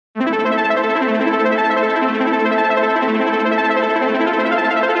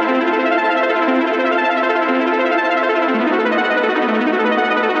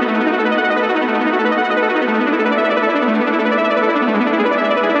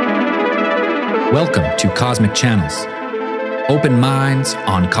Welcome to Cosmic Channels. Open minds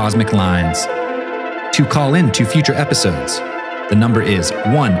on cosmic lines. To call in to future episodes, the number is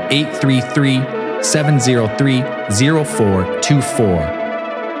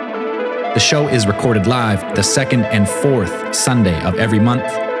 1-833-703-0424. The show is recorded live the second and fourth Sunday of every month.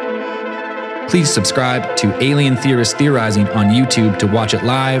 Please subscribe to Alien Theorist Theorizing on YouTube to watch it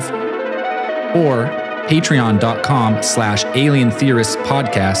live, or patreon.com/Alien Theorists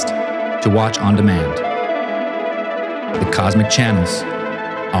Podcast to watch on demand. The Cosmic Channels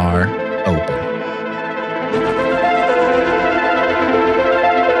are open.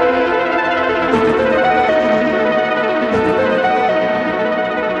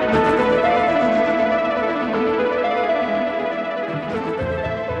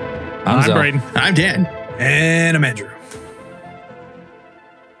 I'm Braden. I'm Dan. And I'm Andrew.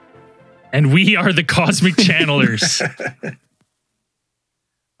 And we are the Cosmic Channelers.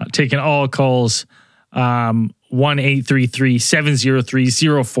 Taking all calls.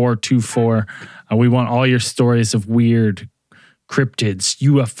 1-833-703-0424. We want all your stories of weird cryptids,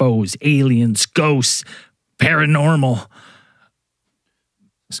 UFOs, aliens, ghosts, paranormal.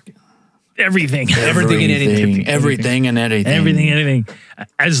 Everything and anything. Everything and anything.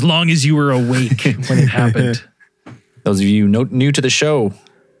 As long as you were awake when it happened. Those of you new to the show,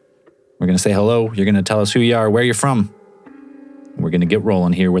 we're going to say hello. You're going to tell us who you are, where you're from. We're going to get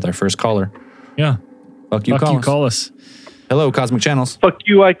rolling here with our first caller. Yeah. Fuck you, call us. Hello, Cosmic Channels. Fuck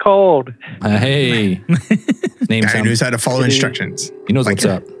you, I called. Hey. His name Guy knows how to follow instructions. He knows what's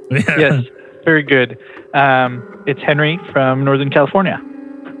up. Yes, very good. It's Henry from Northern California.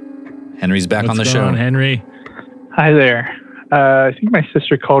 Henry's back on the show. On, Henry? Hi there. I think my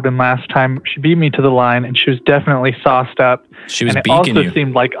sister called in last time. She beat me to the line, and she was definitely sauced up. She was and beaking it also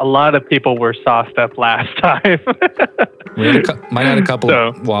seemed like a lot of people were sauced up last time. We might have a couple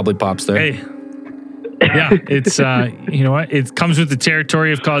wobbly pops there. Hey. Yeah, it's, you know what? It comes with the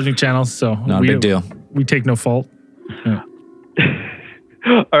territory of Cosmic Channels, so not a big deal. We take no fault. Yeah.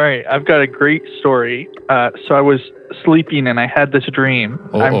 All right, I've got a great story. So I was sleeping and I had this dream.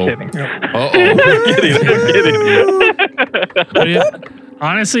 I'm kidding. I'm kidding.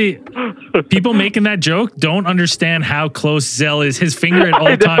 Honestly, people making that joke don't understand how close Zell is. His finger at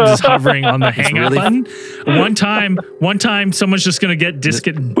all times is hovering on the hang up button. One time, someone's just going to get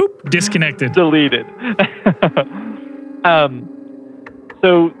disconnected. Deleted.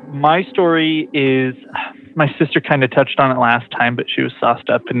 So my story is, my sister kind of touched on it last time, but she was sauced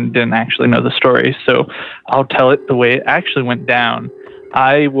up and didn't actually know the story. So I'll tell it the way it actually went down.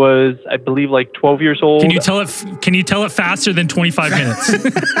 I was, I believe, like 12 years old. Can you tell it faster than 25 minutes?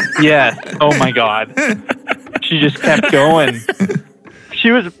 Yes. Oh my God. She just kept going.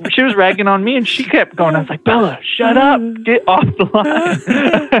 She was ragging on me and she kept going. I was like, Bella, shut up. Get off the line.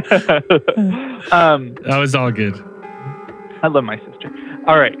 That was all good. I love my sister.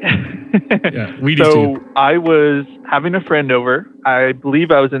 All right. Yeah, we do too. So I was having a friend over. I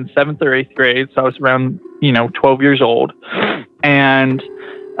believe I was in 7th or 8th grade. So I was around, 12 years old. And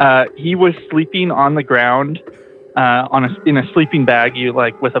he was sleeping on the ground in a sleeping bag,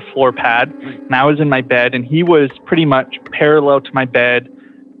 with a floor pad. And I was in my bed, and he was pretty much parallel to my bed,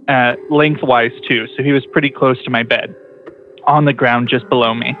 lengthwise too. So he was pretty close to my bed, on the ground just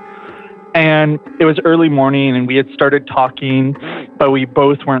below me. And it was early morning, and we had started talking, but we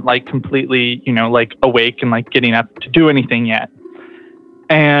both weren't completely, awake and getting up to do anything yet.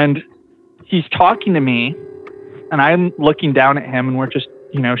 And he's talking to me, and I'm looking down at him, and we're just,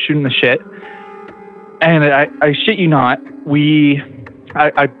 shooting the shit. And I shit you not,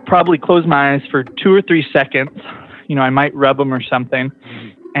 I probably closed my eyes for 2 or 3 seconds. I might rub him or something.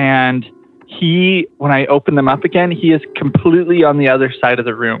 And when I open them up again, he is completely on the other side of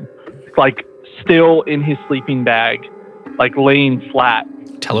the room. Still in his sleeping bag, laying flat.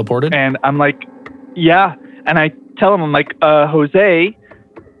 Teleported? And I'm like, yeah. And I tell him, I'm like, Jose,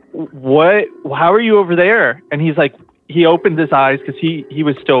 how are you over there? And he's like, he opens his eyes because he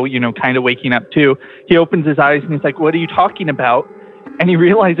was still, kind of waking up too. He opens his eyes and he's like, what are you talking about? And he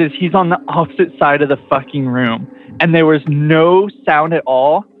realizes he's on the opposite side of the fucking room. And there was no sound at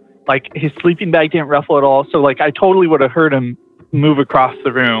all. His sleeping bag didn't ruffle at all. So I totally would have heard him move across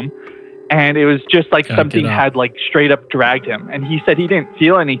the room. And it was just something had straight up dragged him. And he said he didn't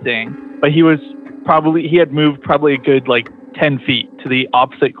feel anything, but he had moved probably a good 10 feet to the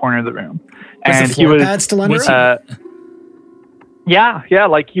opposite corner of the room. And the floor pad still under him? Yeah. He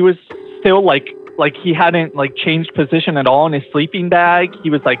was still he hadn't changed position at all in his sleeping bag. He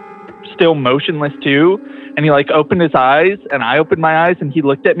was still motionless too. And he opened his eyes, and I opened my eyes, and he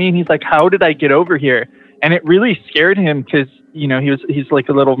looked at me and he's like, how did I get over here? And it really scared him because he's like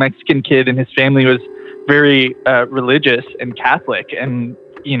a little Mexican kid, and his family was very religious and Catholic, and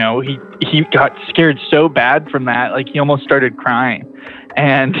he got scared so bad from that, like he almost started crying,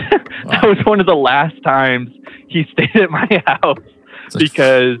 and that was one of the last times he stayed at my house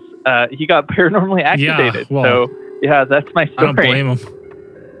because he got paranormally activated. So that's my story. I don't blame him.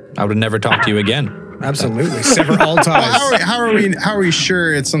 I would have never talked to you again. Absolutely, several times. How are we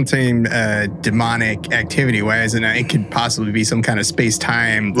sure it's something demonic activity? Why isn't it could possibly be some kind of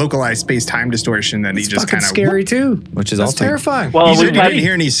localized space-time distortion that he just kind of scary too, which is that's also terrifying. Well, he didn't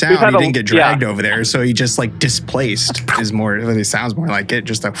hear any sound. He didn't get dragged over there, so he just like displaced. Is more. It sounds more like it.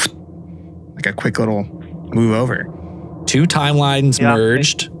 Just like a quick little move over. 2 timelines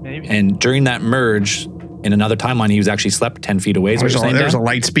merged, maybe. And during that merge. In another timeline, he was actually slept 10 feet away. There's a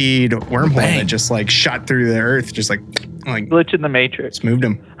light speed wormhole that just like shot through the earth, just like glitch in the matrix. Just moved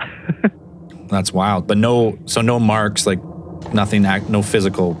him. That's wild. But no marks, like nothing, no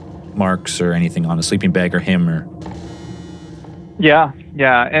physical marks or anything on a sleeping bag or him or. Yeah.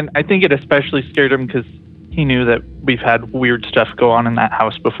 And I think it especially scared him because he knew that we've had weird stuff go on in that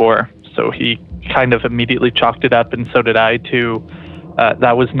house before. So he kind of immediately chalked it up, and so did I too.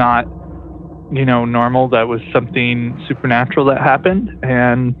 That was not normal. That was something supernatural that happened,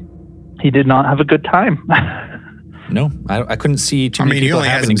 and he did not have a good time. No, I couldn't see too many people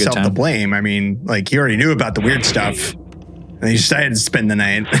having a good time. He only has himself to blame. I mean, like he already knew about the weird stuff, and he decided to spend the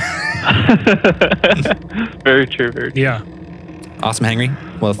night. Very true. Very true. Yeah. Awesome, Henry.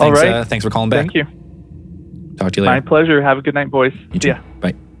 Well, thanks. Thanks for calling back. Thank you. Talk to you later. My pleasure. Have a good night, boys. You too. Yeah.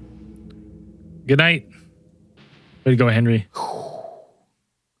 Bye. Good night. Way to go, Henry.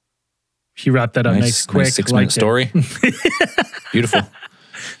 He wrapped that up nice quick. 6-minute story. Beautiful.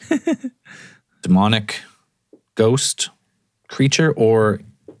 Demonic ghost creature or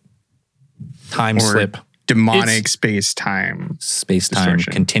time slip. Demonic space-time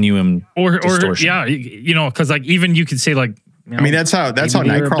continuum or distortion. because like even you could say like. I mean that's how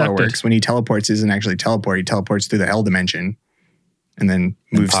Nightcrawler works. When he teleports, he doesn't actually teleport. He teleports through the hell dimension, and then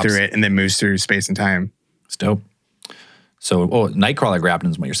moves through it, and then moves through space and time. It's dope. So, Nightcrawler grabbed him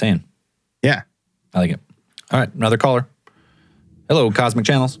is what you're saying. Yeah. I like it. All right, another caller. Hello, Cosmic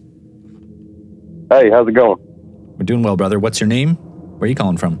Channels. Hey, how's it going? We're doing well, brother. What's your name? Where are you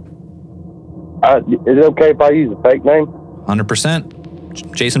calling from? Is it okay if I use a fake name?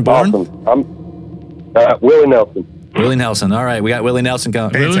 100%. Jason Bourne? Awesome. I'm Willie Nelson. Willie Nelson. All right, we got Willie Nelson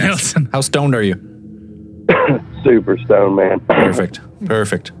coming. Willie Nelson. How stoned are you? Super stoned, man. Perfect.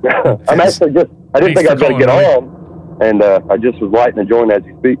 I'm actually I didn't think I'd better get on. And I just was lighting a joint as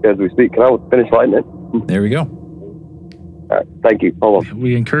we speak. Can I finish lighting it? There we go. All right, thank you. Hold on.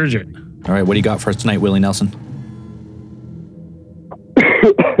 We encourage it. All right, what do you got for us tonight, Willie Nelson?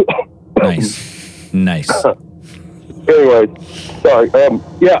 Nice. Anyways, sorry.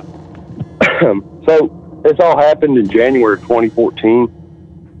 So this all happened in January of 2014.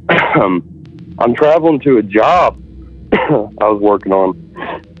 I'm traveling to a job I was working on.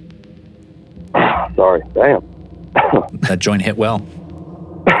 Sorry, damn. That joint hit well.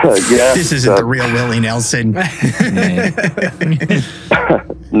 Yeah. This isn't the real Willie Nelson.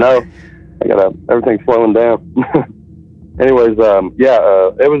 No, everything's slowing down. Anyways,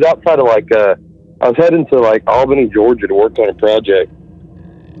 it was outside of I was heading to Albany, Georgia to work on a project.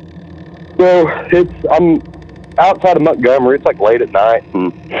 So I'm outside of Montgomery. It's late at night,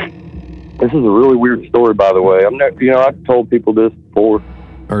 and this is a really weird story, by the way. I've told people this before.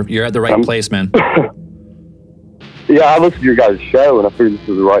 Or you're at the right place, man. Yeah, I listened to your guys' show, and I figured this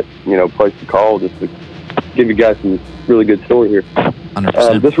was the right, place to call just to give you guys some really good story here.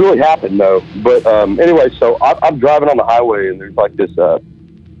 100%. This really happened, though. But anyway, so I'm driving on the highway, and there's this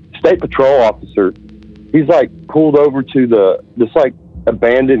state patrol officer. He's pulled over to this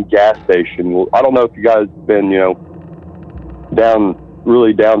abandoned gas station. I don't know if you guys have been,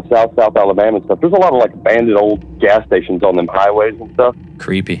 down south Alabama and stuff. There's a lot of abandoned old gas stations on them highways and stuff.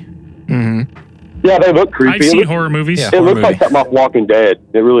 Creepy. Mm-hmm. Yeah, they look creepy. I've seen horror movies. Yeah, it looks like something off Walking Dead.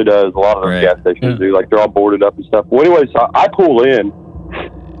 It really does. A lot of those gas stations do. They're all boarded up and stuff. Well, anyway, so I pull in,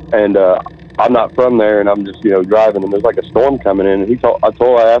 and I'm not from there, and I'm just, driving, and there's a storm coming in. And I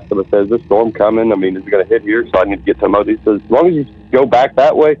asked him, I said, is this storm coming? I mean, is it going to hit here? So I need to get to Modi. He says, as long as you go back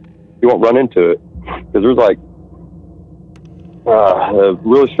that way, you won't run into it. Because there's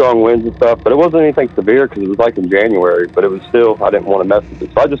really strong winds and stuff, but it wasn't anything severe because it was in January, but it was still, I didn't want to mess with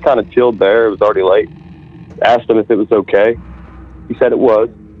it. So I just kind of chilled there. It was already late. Asked him if it was okay. He said it was,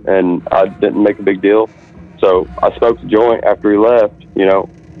 and I didn't make a big deal. So I smoked a joint after he left,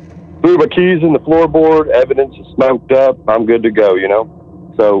 threw my keys in the floorboard, evidence is smoked up, I'm good to go,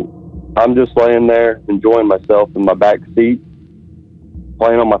 So I'm just laying there enjoying myself in my back seat,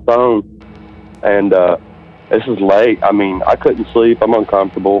 playing on my phone, and this is late. I mean, I couldn't sleep. I'm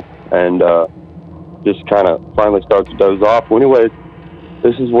uncomfortable, and just kind of finally start to doze off. Well, anyways,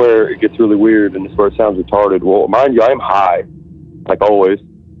 this is where it gets really weird, and this is where it sounds retarded. Well, mind you, I'm high, like always,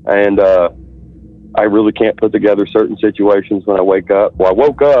 and I really can't put together certain situations when I wake up. Well, I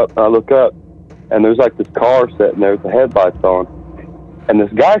woke up, and I look up, and there's like this car sitting there with the headlights on, and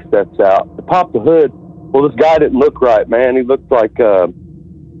this guy steps out to pop the hood. Well, this guy didn't look right, man. He looked like a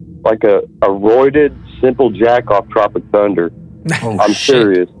roided Simple Jack off Tropic Thunder. Oh, I'm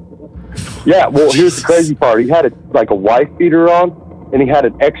serious. Yeah, well, here's the crazy part. He had a wife beater on, and he had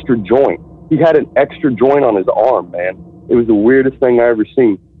an extra joint. He had an extra joint on his arm, man. It was the weirdest thing I ever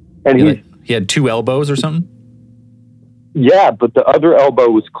seen. And he had 2 elbows or something? Yeah, but the other elbow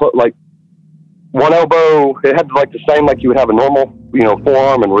was like one elbow. It had like the same, like you would have a normal,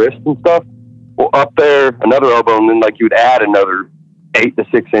 forearm and wrist and stuff. Well, up there, another elbow, and then like you would add another 8 to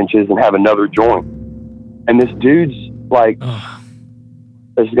 6 inches and have another joint. And this dude's like,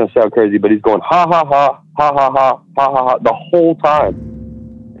 this is gonna sound crazy, but he's going ha ha ha ha ha ha ha ha ha the whole time,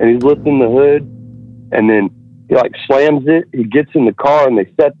 and he's lifting the hood, and then he like slams it. He gets in the car, and they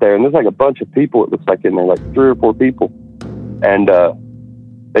sit there, and there's like a bunch of people. It looks like in there, like 3 or 4 people, and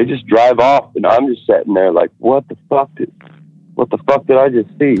they just drive off, and I'm just sitting there like, what the fuck did I just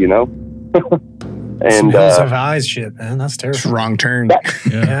see? And Hills Have Eyes shit, man. That's terrible. It's wrong turn.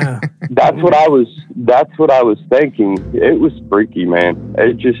 Yeah. That's what I was thinking. It was freaky, man.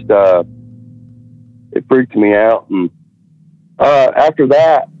 It just it freaked me out. And after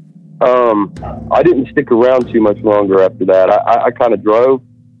that, I didn't stick around too much longer after that. I kind of drove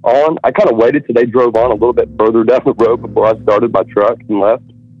on. I kind of waited till they drove on a little bit further down the road before I started my truck and left.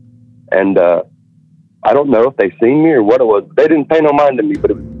 And I don't know if they seen me or what it was. They didn't pay no mind to me, but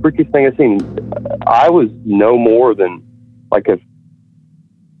it was the freakiest thing I seen. I was no more than like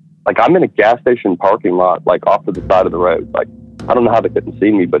I'm in a gas station parking lot, like off to the side of the road. Like, I don't know how they couldn't see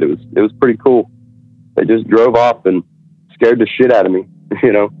me, but it was pretty cool. They just drove off and scared the shit out of me,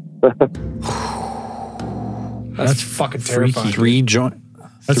 That's fucking terrifying. Three-jointed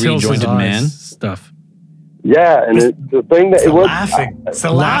man stuff. Yeah, and the thing that it was laughing. It's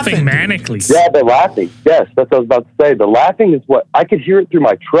the laughing manically. Yeah, the laughing. Yes, that's what I was about to say. The laughing is what I could hear it through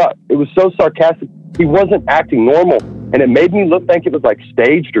my truck. It was so sarcastic. He wasn't acting normal, and it made me think it was like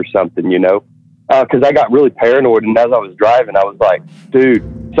staged or something, because I got really paranoid. And as I was driving, I was like, dude,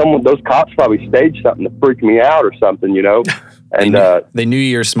 those cops probably staged something to freak me out or something, And they knew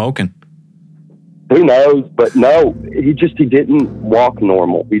you were smoking. Who knows? But no, he didn't walk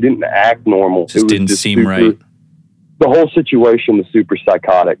normal. He didn't act normal. It didn't seem right. The whole situation was super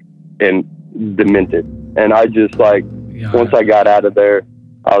psychotic and demented. And I just once I got out of there,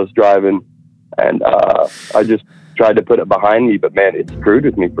 I was driving, and I just tried to put it behind me. But man, it screwed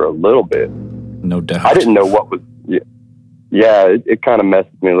with me for a little bit. No doubt. I didn't know what was. Yeah, it kind of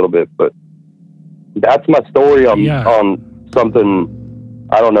messed with me a little bit. But that's my story on something.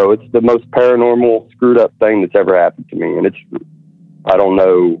 I don't know. It's the most paranormal, screwed up thing that's ever happened to me. And I don't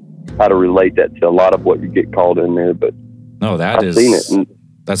know how to relate that to a lot of what you get called in there, but no, I've seen it. And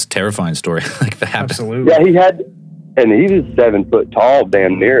that's a terrifying story. Like that happened. Absolutely. Yeah, he was 7 foot tall,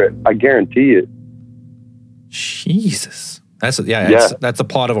 damn near it. I guarantee it. Jesus. That's the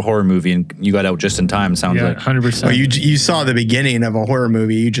plot of a horror movie, and you got out just in time, sounds like. 100%. Well, you saw the beginning of a horror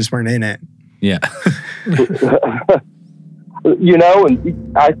movie. You just weren't in it. Yeah.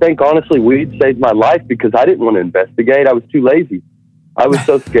 And I think honestly, weed saved my life because I didn't want to investigate. I was too lazy. I was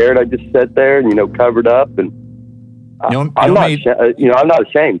so scared. I just sat there and covered up, and I'm not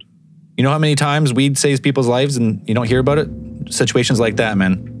ashamed. You know how many times weed saves people's lives and you don't hear about it? Situations like that,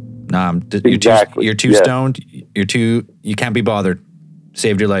 man. Nah, exactly. You're too stoned. You can't be bothered.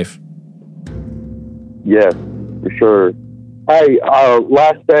 Saved your life. Yes, for sure. Hey,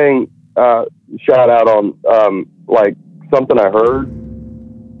 last thing, shout out on something I heard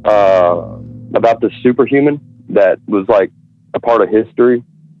about this superhuman that was like a part of history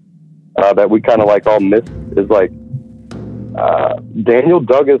that we kind of all missed is Daniel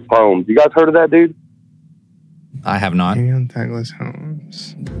Douglas Holmes. You guys heard of that dude? I have not. Daniel Douglas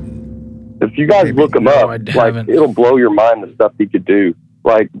Holmes. If you guys look him up, it'll blow your mind the stuff he could do.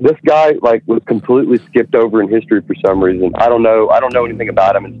 This guy was completely skipped over in history for some reason. I don't know anything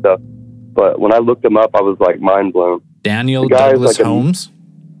about him and stuff, but when I looked him up, I was mind blown. Daniel Douglas Holmes?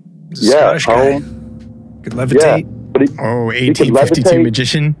 Yeah, Holmes. Could levitate. Yeah, 1852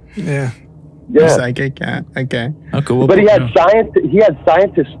 magician. Yeah. Yeah. Psychic. Yeah. Okay. Oh, cool. But he had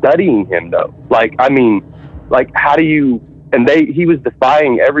scientists studying him though. How do you And he was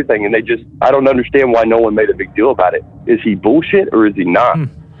defying everything, and I don't understand why no one made a big deal about it. Is he bullshit or is he not?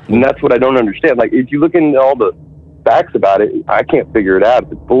 And that's what I don't understand. Like, if you look into all the facts about it, I can't figure it out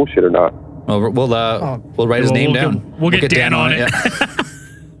if it's bullshit or not. Well, we'll write his name down. We'll get Dan on it. Yeah.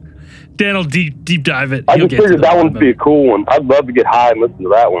 Dan will deep dive it. I just figured that one would be a cool one. I'd love to get high and listen to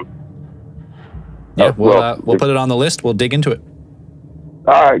that one. Yeah, we'll put it on the list. We'll dig into it.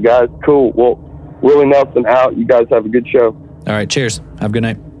 All right, guys. Cool. Well, Willie Nelson out. You guys have a good show. All right. Cheers. Have a good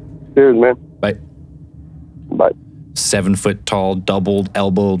night. Cheers, man. Bye. Bye. 7 foot tall, doubled,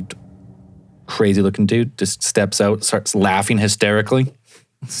 elbowed, crazy looking dude just steps out, starts laughing hysterically.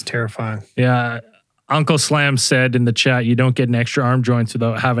 It's terrifying. Yeah. Uncle Slam said in the chat, you don't get an extra arm joints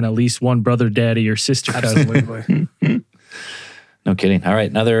without having at least one brother, daddy, or sister cousin. Absolutely. No kidding. All right.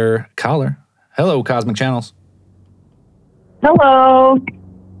 Another caller. Hello, Cosmic Channels. Hello.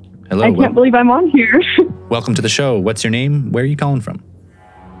 Hello. I can't believe I'm on here. Welcome to the show. What's your name? Where are you calling from?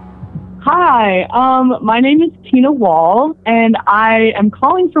 Hi. My name is Tina Wall, and I am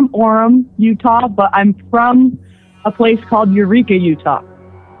calling from Orem, Utah, but I'm from a place called Eureka, Utah.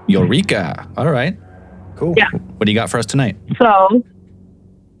 Eureka. All right. Cool. Yeah. What do you got for us tonight? So,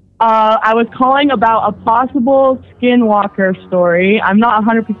 I was calling about a possible skinwalker story. I'm not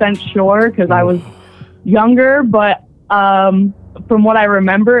 100% sure because I was younger, but from what I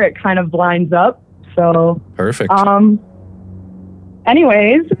remember, it kind of lines up. So perfect.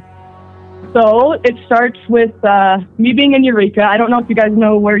 Anyways, so it starts with me being in Eureka. I don't know if you guys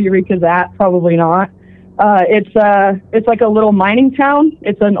know where Eureka's at. Probably not. It's like a little mining town.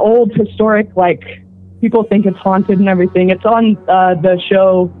 It's an old historic, like, people think it's haunted and everything. It's on the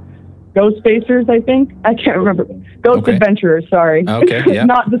show Ghostfacers, I think. I can't remember. Ghost Adventurers, sorry. Okay, yeah.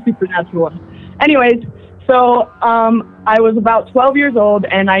 Not the supernatural one. Anyways, so I was about 12 years old,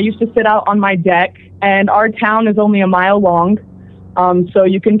 and I used to sit out on my deck, and our town is only a mile long, so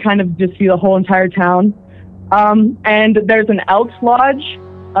you can kind of just see the whole entire town. And there's an Elks Lodge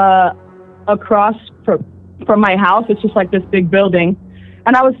across from my house. It's just like this big building.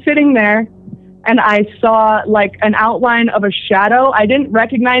 And I was sitting there, and I saw like an outline of a shadow. I didn't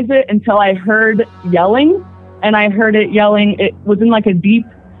recognize it until I heard yelling, and I heard it yelling. It was in like a deep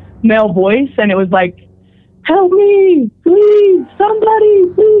male voice, and it was like, "Help me, please, somebody,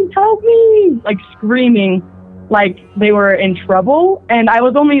 please help me," like screaming like they were in trouble. And I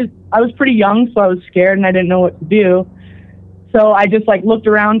was pretty young, so I was scared and I didn't know what to do. So I just like looked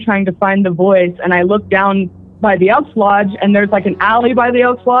around trying to find the voice, and I looked down by the Elks Lodge, and there's like an alley by the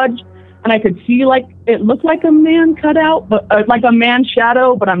Elks Lodge, and I could see like it looked like a man cut out, but like a man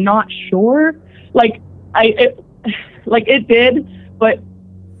shadow, but I'm not sure. Like it did, but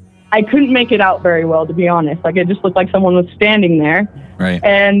I couldn't make it out very well, to be honest. Like, it just looked like someone was standing there. Right.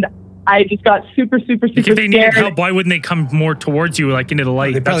 And I just got super If they scared. needed help, why wouldn't they come more towards you, like into the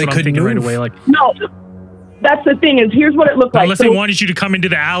light? They probably That's what I'm couldn't thinking move. right away. Like, No, that's the thing is, here's what it looked like. unless they wanted you to come into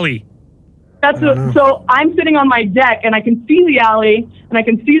the alley. So I'm sitting on my deck, and I can see the alley, and I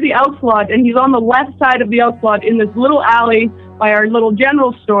can see the Elks Lodge, and he's on the left side of the Elks Lodge in this little alley by our little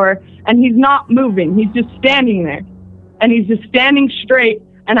general store, and he's not moving. He's just standing there, and he's just standing straight,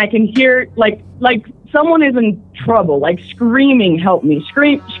 and I can hear like someone is in trouble, like screaming, "Help me!"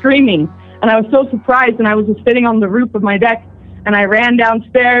 Screaming. And I was so surprised, and I was just sitting on the roof of my deck, and I ran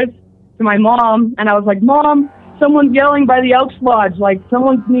downstairs to my mom, and I was like, "Mom, someone's yelling by the Elks Lodge, like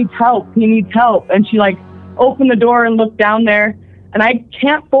someone needs help, he needs help." And she like opened the door and looked down there, and I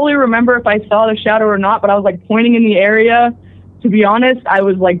can't fully remember if I saw the shadow or not, but I was like pointing in the area. To be honest, I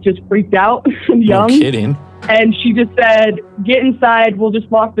was like just freaked out and young. No kidding. And she just said, "Get inside, we'll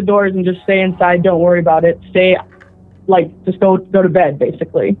just lock the doors and just stay inside, don't worry about it, stay, like, just go to bed,"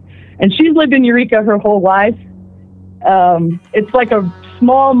 basically. And she's lived in Eureka her whole life. It's like a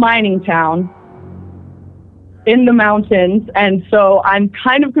small mining town in the mountains, and so I'm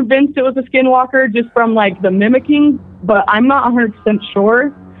kind of convinced it was a skinwalker just from like the mimicking, but I'm not 100%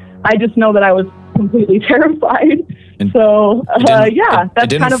 sure. I just know that I was completely terrified. And so yeah,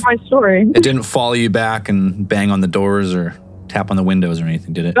 that's kind of my story. It didn't follow you back and bang on the doors or tap on the windows or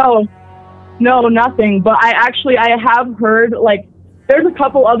anything, did it? No, nothing. But I have heard, like, there's a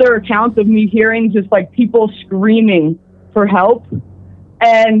couple other accounts of me hearing just like people screaming for help,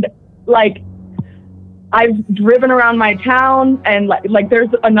 and like I've driven around my town, and like there's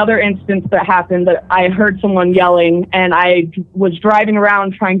another instance that happened that I heard someone yelling, and I was driving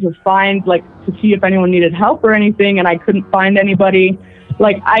around trying to find, like, to see if anyone needed help or anything, and I couldn't find anybody.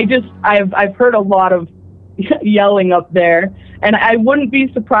 Like, I've heard a lot of yelling up there, and I wouldn't be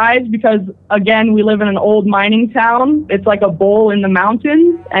surprised because, again, we live in an old mining town. It's like a bowl in the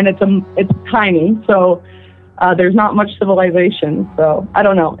mountains, and it's tiny. So there's not much civilization. So I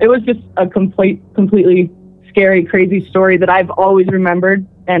don't know. It was just a completely scary, crazy story that I've always remembered,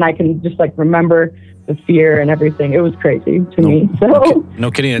 and I can just like remember the fear and everything. It was crazy to me. So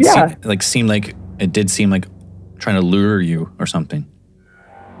no kidding. It seemed like it did seem like trying to lure you or something.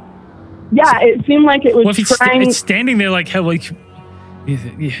 Yeah, it seemed like it was well, if trying. It's standing there like hell, like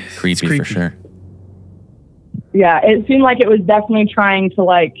creepy for sure. Yeah, it seemed like it was definitely trying to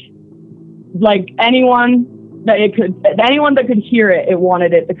like anyone that could hear it, it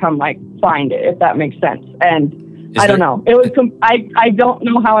wanted it to come like find it, if that makes sense. And I don't know. It was I don't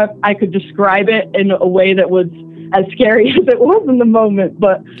know how I could describe it in a way that was as scary as it was in the moment.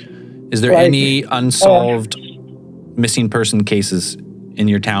 But is there any unsolved missing person cases in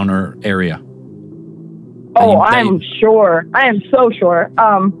your town or area? I'm sure. I am so sure.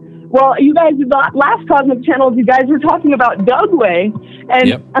 Well, you guys, last Cosmic Channels, you guys were talking about Dugway, and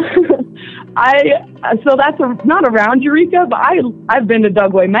yep. So that's not around Eureka, but I've been to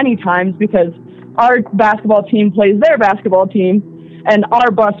Dugway many times because our basketball team plays their basketball team, and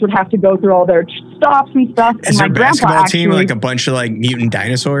our bus would have to go through all their stops and stuff. Is and their basketball team like a bunch of like mutant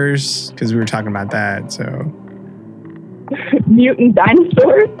dinosaurs? Because we were talking about that. So mutant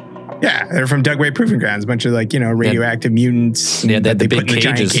dinosaurs. Yeah, they're from Dugway Proving Grounds. A bunch of like, radioactive mutants. Yeah, that they put in the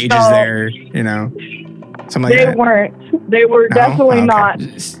giant cages there, something like that. They weren't. They were definitely not.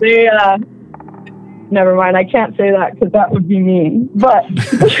 They, never mind. I can't say that because that would be mean. But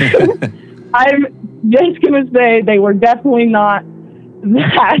I'm just going to say they were definitely not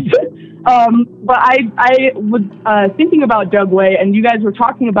that. But I was thinking about Dugway, and you guys were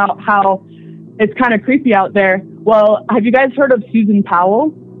talking about how it's kind of creepy out there. Well, have you guys heard of Susan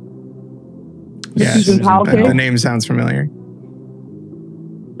Powell? Yeah, Susan Powell. The name sounds familiar.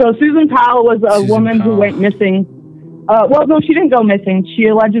 So Susan Powell was a woman who went missing. Well, no, she didn't go missing. She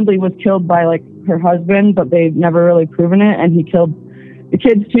allegedly was killed by like her husband, but they've never really proven it. And he killed the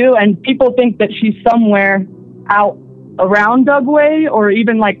kids too. And people think that she's somewhere out around Dugway, or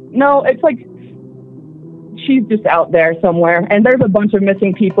even like, no, it's like she's just out there somewhere. And there's a bunch of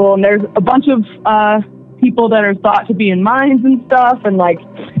missing people, and there's a bunch of people that are thought to be in mines and stuff. And like,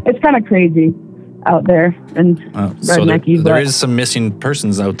 it's kind of crazy out there. And so there is some missing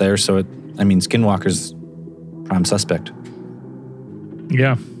persons out there. So Skinwalker's prime suspect.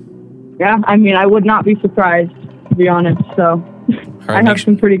 Yeah. Yeah. I mean, I would not be surprised, to be honest. So right, I have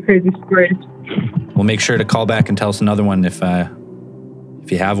some pretty crazy stories. We'll make sure to call back and tell us another one if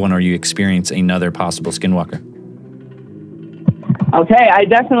you have one or you experience another possible Skinwalker. Okay, I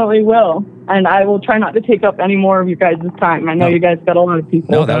definitely will. And I will try not to take up any more of you guys' time. I know you guys got a lot of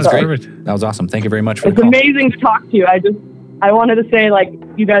people. No, that was great. That was awesome. Thank you very much for the call. It's amazing to talk to you. I wanted to say, like,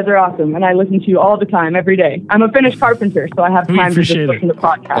 you guys are awesome, and I listen to you all the time, every day. I'm a finished carpenter, so I have time to just listen to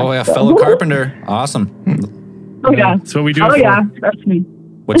podcasts. Oh, yeah, fellow carpenter. Awesome. Oh, yeah. That's what we do. Oh, yeah, that's me.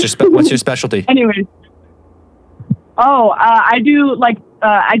 What's your specialty? Anyways. I do, like,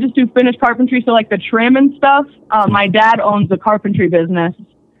 I just do finished carpentry, so, like, the trim and stuff. My dad owns a carpentry business,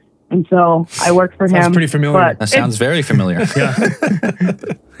 and so I work for him. Sounds pretty familiar. That sounds very familiar. Yeah.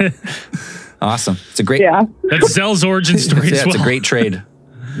 Awesome. It's a great. Yeah. That's Zell's origin story. It's a great trade.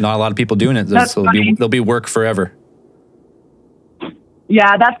 Not a lot of people doing it. So there'll be work forever.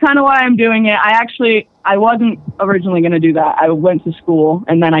 Yeah, that's kind of why I'm doing it. I wasn't originally going to do that. I went to school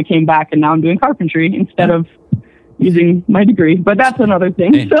and then I came back and now I'm doing carpentry instead of using my degree. But that's another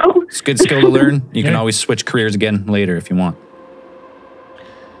thing. Hey, so it's a good skill to learn. You can always switch careers again later if you want.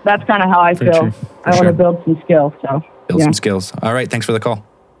 That's kind of how I feel. I want to build some skills. So build some skills. All right. Thanks for the call.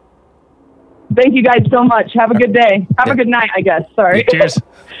 Thank you guys so much. Have a good day. Have a good night, I guess. Sorry. Cheers.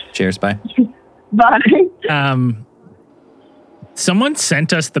 Cheers. Bye. Bye. Someone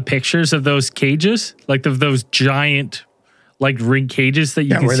sent us the pictures of those cages, like of those giant, like rig cages that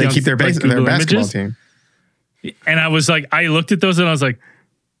you can where see they keep their basketball images. Team. And I was like, I looked at those and I was like,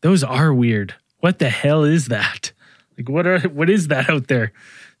 those are weird. What the hell is that? Like, what is that out there?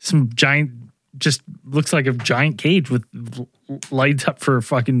 Some giant, just looks like a giant cage with lights up for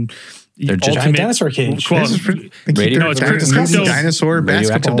fucking. They're just giant dinosaur cage. Dinosaur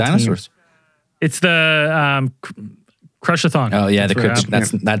basketball dinosaurs. It's the Crush-a-thon. Oh yeah, the crypt.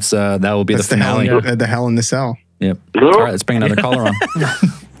 That will be the finale. The hell in the cell. Yep. All right, let's bring another caller on.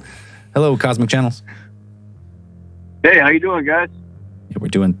 Hello, Cosmic Channels. Hey, how you doing, guys? Yeah, we're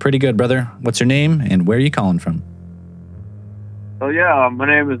doing pretty good, brother. What's your name and where are you calling from? Oh yeah, my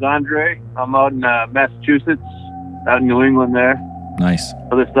name is Andre. I'm out in Massachusetts, out in New England there. Nice.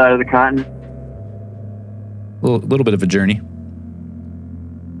 Other side of the continent. A little bit of a journey.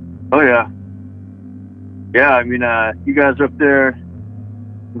 Oh yeah. Yeah, I mean, you guys are up there,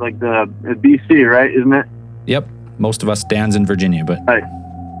 like the BC, right? Isn't it? Yep. Most of us, Dan's in Virginia, but. Hi.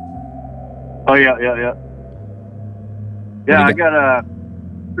 Oh, yeah. Yeah, I got a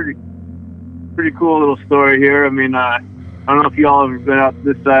pretty cool little story here. I mean, I don't know if y'all have been out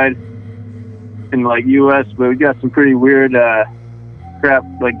to this side in like U.S., but we got some pretty weird crap,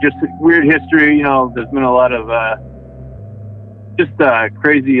 like just weird history. You know, there's been a lot of just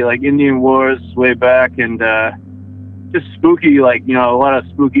crazy like Indian wars way back, and just spooky, like, you know, a lot of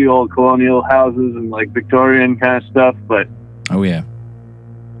spooky old colonial houses and like Victorian kind of stuff. But oh yeah,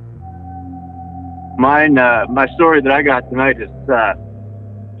 my story that I got tonight is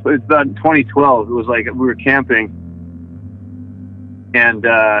it's about 2012. It was like we were camping, and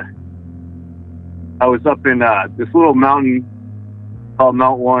I was up in this little mountain called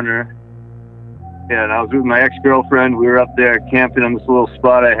Mount Warner, and I was with my ex-girlfriend. We were up there camping on this little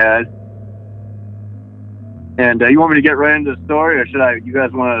spot I had. And you want me to get right into the story, or should I? You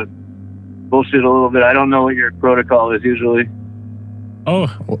guys want to bullshit a little bit? I don't know what your protocol is usually. Oh,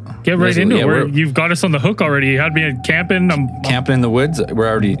 get right into it. You've got us on the hook already. You had me camping. I'm camping in the woods. We're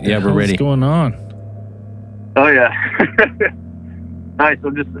already, we're ready. What's going on? Oh yeah. All right, so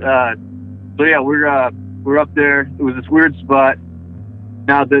just so yeah, we're up there. It was this weird spot.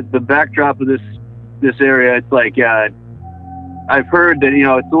 Now the backdrop of this area, it's like I've heard that, you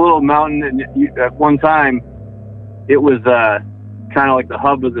know, it's a little mountain, and at one time it was kind of like the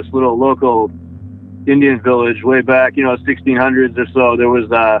hub of this little local Indian village way back, you know, 1600s or so. There was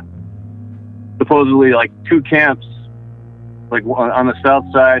supposedly like two camps, like on the south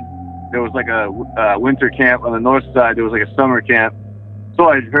side there was like a winter camp, on the north side there was like a summer camp. So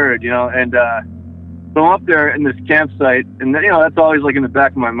I'd heard, you know, and so I'm up there in this campsite, and you know, that's always like in the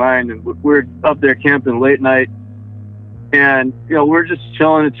back of my mind, and we're up there camping late night, and you know, we're just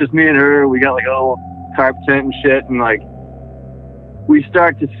chilling. It's just me and her. We got like a little tarp tent and shit, and like I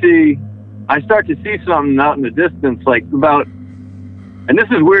start to see something out in the distance, like about, and this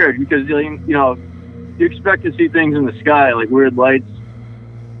is weird because, you know, you expect to see things in the sky, like weird lights,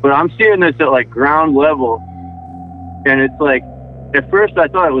 but I'm seeing this at like ground level, and it's like, at first I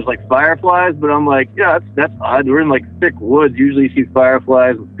thought it was like fireflies, but I'm like, yeah, that's odd. We're in like thick woods. Usually you see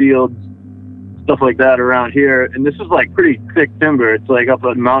fireflies in fields, stuff like that around here, and this is like pretty thick timber. It's like up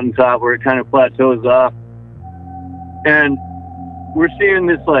a mountaintop where it kind of plateaus off, and we're seeing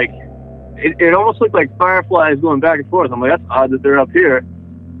this like, it almost looked like fireflies going back and forth. I'm like, that's odd that they're up here.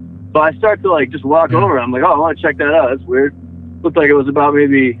 So I start to like just walk over. I'm like, oh, I want to check that out. That's weird. Looked like it was about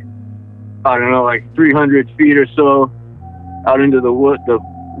maybe, I don't know, like 300 feet or so out into the wood, the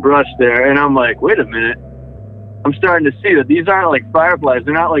brush there. And I'm like, wait a minute. I'm starting to see that these aren't like fireflies.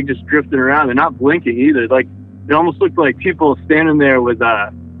 They're not like just drifting around. They're not blinking either. Like, it almost looked like people standing there with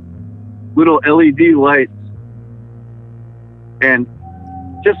little LED lights, and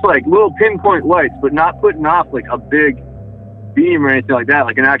just like little pinpoint lights, but not putting off like a big beam or anything like that,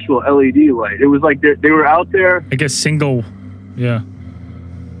 like an actual LED light. It was like they were out there. I guess single, yeah.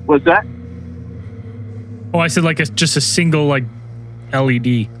 What's that? Oh, I said like just a single like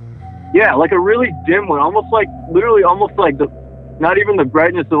LED. Yeah, like a really dim one, literally almost like not even the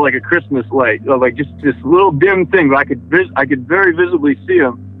brightness of like a Christmas light, like just this little dim thing. But I could very visibly see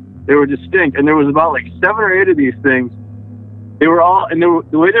them. They were distinct, and there was about like 7 or 8 of these things. They were all, and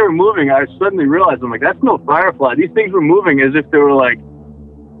the way they were moving, I suddenly realized, I'm like, that's no firefly. These things were moving as if they were like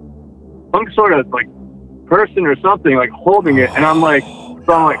some sort of like person or something, like holding it. And I'm like,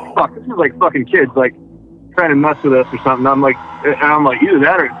 fuck, this is like fucking kids, like trying to mess with us or something. I'm like, either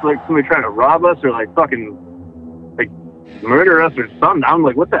that or it's like somebody trying to rob us or like fucking like murder us or something. I'm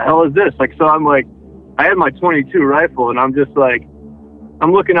like, what the hell is this? Like, so I'm like, I had my .22 rifle, and I'm just like,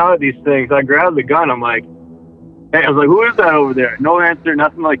 I'm looking out at these things. I grabbed the gun. I'm like, hey, I was like, who is that over there? No answer,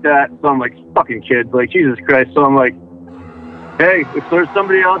 nothing like that. So I'm like, fucking kids, like, Jesus Christ. So I'm like, hey, if there's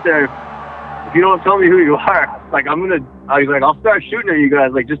somebody out there, if you don't tell me who you are, like, I was like, I'll start shooting at you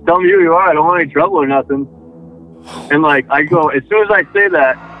guys. Like, just tell me who you are. I don't want any trouble or nothing. And like, I go, as soon as I say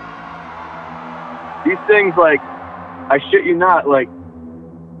that, these things, like, I shit you not, like,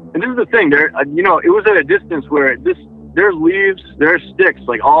 and this is the thing, there, you know, it was at a distance where there's leaves, there's sticks,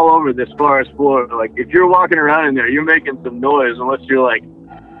 like, all over this forest floor. Like, if you're walking around in there, you're making some noise, unless you're, like,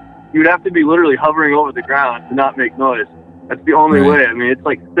 you'd have to be literally hovering over the ground to not make noise. That's the only way. I mean, it's,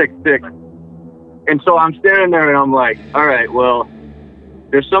 like, thick. And so I'm standing there, and I'm like, all right, well,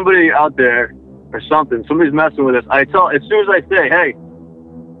 there's somebody out there or something. Somebody's messing with us. As soon as I say, hey,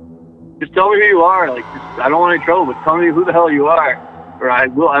 just tell me who you are. Like, I don't want any trouble, but tell me who the hell you are, or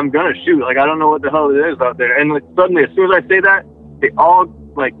I'm gonna shoot. Like, I don't know what the hell it is out there. And like, suddenly, as soon as I say that, they all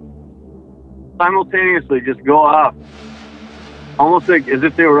like simultaneously just go off. almost like as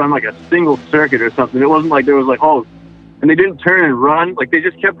if they were on like a single circuit or something. It wasn't like there was like, oh, and they didn't turn and run. Like they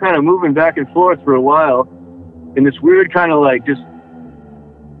just kept kind of moving back and forth for a while in this weird kind of like just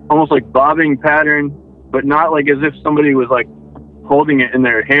almost like bobbing pattern, but not like as if somebody was like holding it in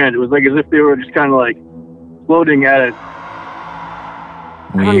their hand. It was like as if they were just kind of like floating at it.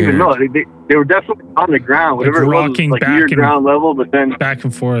 I don't even know. They were definitely on the ground, whatever like it was, like back near ground level, but then back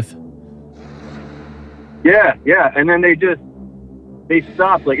and forth. Yeah, and then they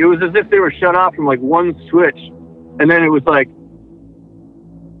stopped. Like it was as if they were shut off from like one switch, and then it was like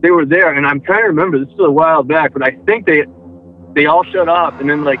they were there. And I'm trying to remember. This is a while back, but I think they all shut off, and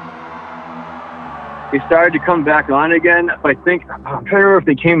then like they started to come back on again. I'm trying to remember if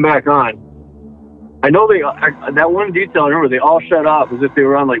they came back on. I know that one detail I remember, they all shut off as if they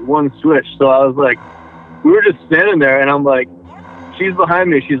were on like one switch. So I was like, we were just standing there and I'm like, she's behind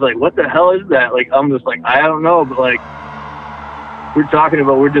me. She's like, what the hell is that? Like, I'm just like, I don't know. But like,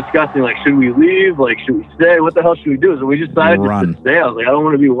 we're discussing like, should we leave? Like, should we stay? What the hell should we do? So we decided just to stay. I was like, I don't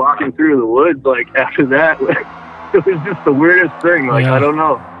want to be walking through the woods. Like after that, it was just the weirdest thing. Like, I don't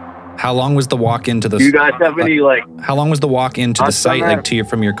know. How long was the walk into the? Do you guys have any like? How long was the walk into the site? Like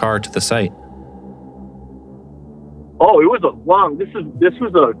from your car to the site? Oh, it was a long. This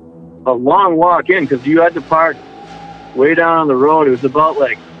was a long walk in because you had to park way down on the road. It was about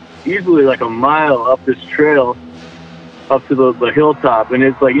like easily like a mile up this trail up to the hilltop, and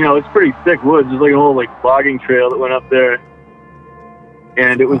it's like, you know, it's pretty thick woods. There's like an old like logging trail that went up there,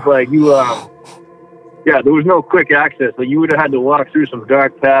 and it was like there was no quick access. Like you would have had to walk through some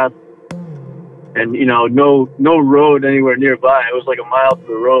dark paths, and you know, no road anywhere nearby. It was like a mile to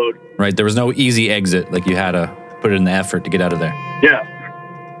the road. Right, there was no easy exit. Like you had to put in the effort to get out of there. Yeah.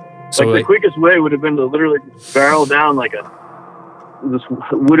 So like the quickest way would have been to literally barrel down like this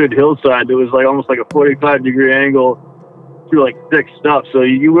wooded hillside that was like almost like a 45-degree angle through like thick stuff. So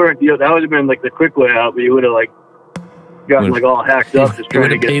you weren't, that would have been like the quick way out, but you would have like gotten like all hacked up just trying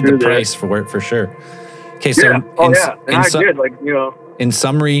to get paid through the there. price for it for sure. Okay, so and I did, like, you know. In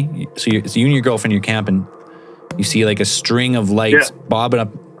summary, so you and your girlfriend, you're camping. You see like a string of lights bobbing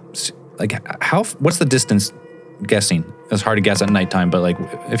up. Like what's the distance? Guessing. It's hard to guess at nighttime, but like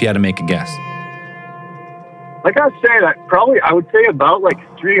if you had to make a guess. Like I was saying, I would say about like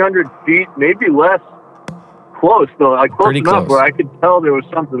 300 feet, maybe less. Close though, like close enough where I could tell there was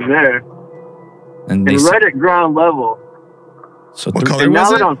something there. And right at ground level. So what color was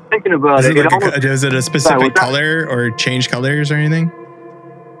now it? that I'm thinking about it, is it a specific color or change colors or anything?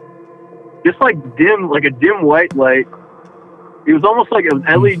 Just like a dim white light. It was almost like an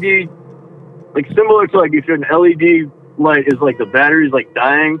LED. Like similar to like if an LED light is like the battery's like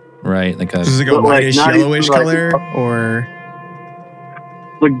dying. Right, like is it like a whitish, yellowish color or?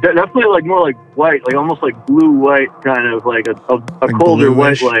 Like definitely like more like white, like almost like blue white kind of like a colder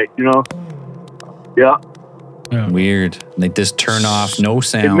bluish white light, you know? Yeah. Weird. Like just turn off, no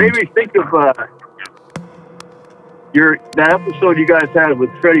sound. It made me think of that episode you guys had with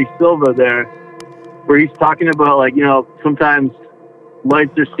Freddie Silva there, where he's talking about like, you know, sometimes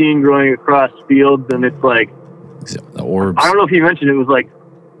lights are seen growing across fields, and it's like the orbs. I don't know if he mentioned it was like,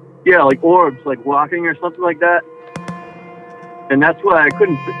 like orbs, like walking or something like that. And that's why I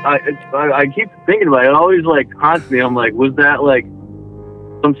couldn't. I keep thinking about it. It always like haunts me. I'm like, was that like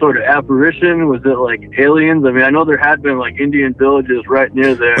some sort of apparition? Was it like aliens? I mean, I know there had been like Indian villages right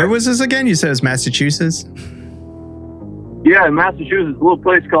near there. Where was this again? You said it was Massachusetts. Yeah, in Massachusetts, a little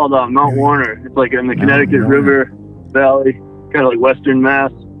place called Mount Warner. It's like in the Connecticut River Valley. Kind of like Western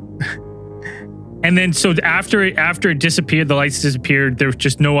Mass. And then so after it disappeared, the lights disappeared, there was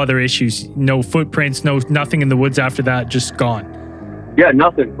just no other issues, no footprints, nothing in the woods after that, just gone. Yeah,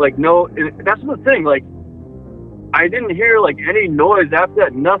 nothing. Like no, that's the thing. Like I didn't hear like any noise after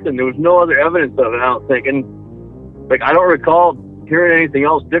that. Nothing. There was no other evidence of it, I don't think. And like I don't recall hearing anything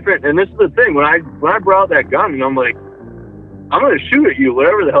else different. And this is the thing, when I brought out that gun, and I'm like, I'm gonna shoot at you,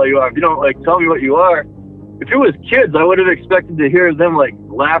 whatever the hell you are. If you don't like tell me what you are. If it was kids, I would have expected to hear them like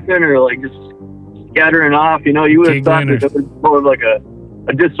laughing or like just scattering off. You know, you would have thought that it was more like a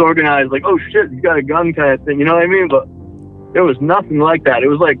disorganized, like, oh shit, you got a gun kind of thing. You know what I mean? But there was nothing like that. It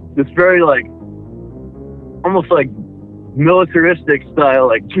was like this very like almost like militaristic style,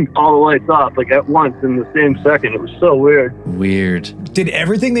 like all the lights off like at once in the same second. It was so weird. Weird. Did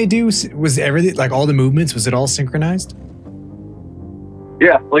everything they do, was everything like all the movements, was it all synchronized?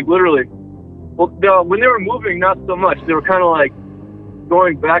 Yeah, like literally. Well, when they were moving, not so much. They were kind of like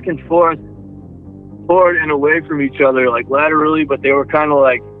going back and forth, forward and away from each other, like laterally, but they were kind of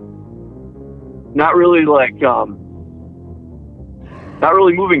like not really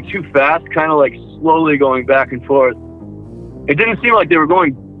moving too fast, kind of like slowly going back and forth it didn't seem like they were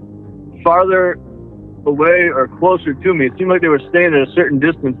going farther away or closer to me. It seemed like they were staying at a certain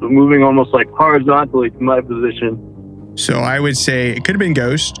distance, but moving almost like horizontally to my position. So I would say it could have been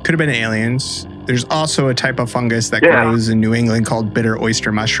ghosts, could have been aliens. There's also a type of fungus that grows in New England called bitter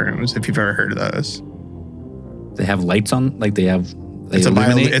oyster mushrooms, if you've ever heard of those. They have lights on, like they have. It's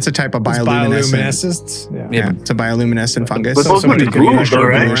a type of bioluminescence. Yeah, it's a bioluminescent fungus. But those wouldn't move, though,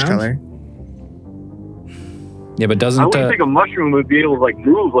 right? Color. Yeah, but doesn't... I wouldn't think a mushroom would be able to like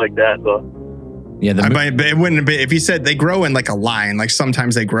move like that, though. Yeah, but it wouldn't be, if you said they grow in like a line, like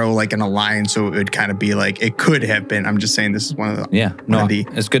sometimes they grow like in a line, so it would kind of be like, it could have been, I'm just saying this is one of the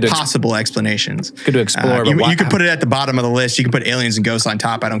it's good to possible explanations. Good to explore. You could put it at the bottom of the list. You can put aliens and ghosts on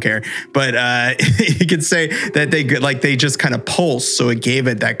top. I don't care. But you could say that they just kind of pulse, so it gave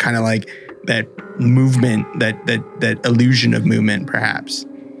it that kind of like that movement, that illusion of movement, perhaps.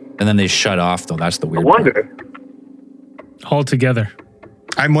 And then they shut off, though. That's the weird part. All together.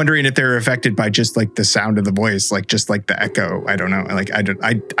 I'm wondering if they're affected by just like the sound of the voice, like just like the echo. I don't know. Like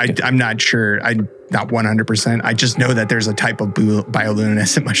I'm not sure. I'm not 100%. I just know that there's a type of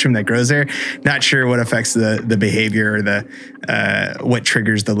bioluminescent mushroom that grows there. Not sure what affects the behavior or the what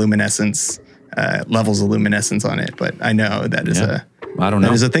triggers the luminescence levels of luminescence on it. But I know that is I don't know.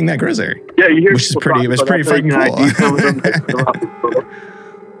 That is a thing that grows there. Yeah, you hear, which is pretty. It's pretty fucking cool.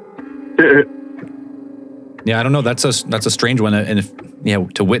 Yeah, I don't know. That's a strange one. And if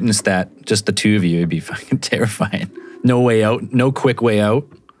to witness that, just the two of you, it'd be fucking terrifying. No way out. No quick way out.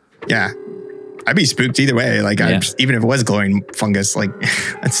 Yeah, I'd be spooked either way. Like even if it was glowing fungus, like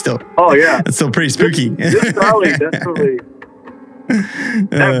that's still. Oh yeah, that's still pretty spooky. This valley definitely.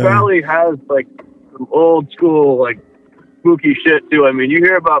 That valley has like some old school like spooky shit too. I mean, you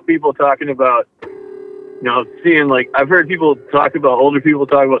hear about people talking about. Seeing like I've heard people talk about older people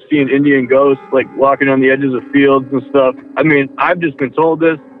talk about seeing Indian ghosts like walking on the edges of fields and stuff. I mean, I've just been told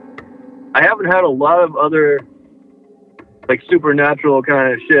this. I haven't had a lot of other like supernatural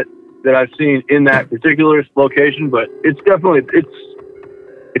kind of shit that I've seen in that particular location, but it's definitely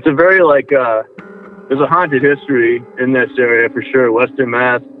it's a very like there's a haunted history in this area for sure, Western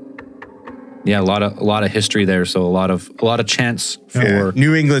Mass. Yeah, a lot of history there, so a lot of chance for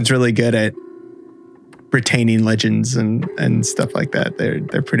New England's really good at retaining legends and stuff like that.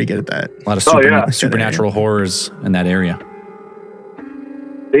 They're pretty good at that. A lot of supernatural horrors in that area.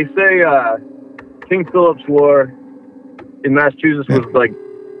 They say King Philip's War in Massachusetts was like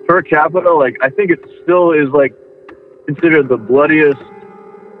per capita, like I think it still is like considered the bloodiest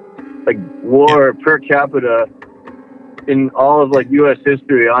like war per capita in all of like U.S.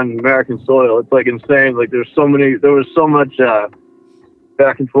 history on American soil. It's like insane. Like there was so much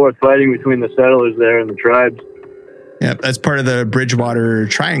back and forth fighting between the settlers there and the tribes. Yeah, that's part of the Bridgewater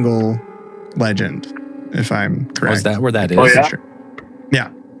Triangle legend, if I'm correct. Is that where that is? Oh, yeah?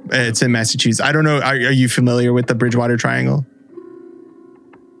 Yeah, it's in Massachusetts. I don't know. Are you familiar with the Bridgewater Triangle?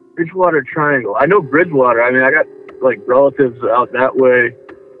 Bridgewater Triangle. I know Bridgewater. I mean, I got like relatives out that way,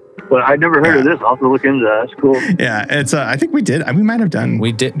 but I never heard of this. I'll have to look into that. That's cool. Yeah, it's. I think we did. We might have done.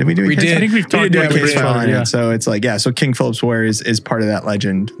 We did. Did we do? We did. I think we've talked about Bridgewater. Yeah. So it's like So King Philip's War is part of that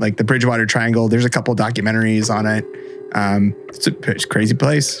legend. Like the Bridgewater Triangle. There's a couple documentaries on it. It's a crazy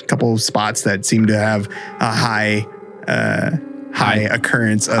place. A couple spots that seem to have a high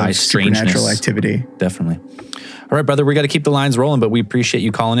occurrence of supernatural activity. Definitely. All right, brother. We got to keep the lines rolling, but we appreciate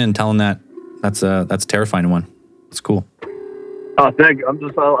you calling in and telling that. That's a terrifying one. It's cool. Oh, thank you.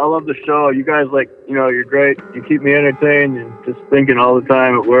 I love the show. You guys, you're great. You keep me entertained and just thinking all the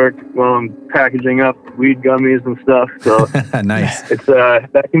time at work while I'm packaging up weed gummies and stuff. So nice. It's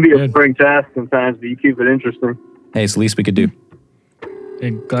that can be a boring task sometimes, but you keep it interesting. Hey, it's the least we could do.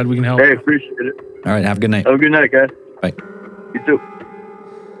 Hey, glad we can help. Hey, appreciate it. All right, have a good night. Have a good night, guys. Bye. You too.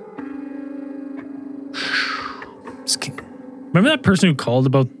 Remember that person who called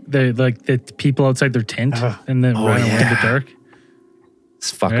about the people outside their tent and then ran away in the dark? It's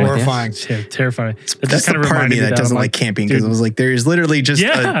fucking horrifying. Yeah, terrifying. That's the part of me that doesn't like camping, because it was like there's literally just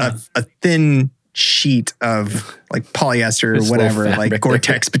a thin sheet of like polyester or whatever, like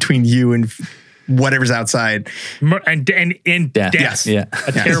Gore-Tex between you and whatever's outside. And death. Yes. Yeah.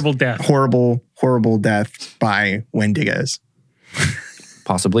 A terrible death. Horrible death by Wendigos.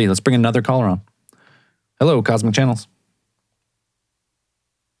 Possibly. Let's bring another caller on. Hello, Cosmic Channels.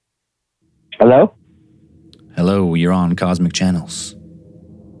 Hello, you're on Cosmic Channels.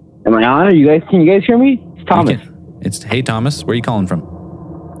 Am I on? Can you guys hear me? It's Thomas. Hey Thomas, where are you calling from?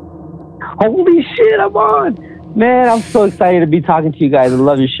 Holy shit, I'm on. Man, I'm so excited to be talking to you guys. I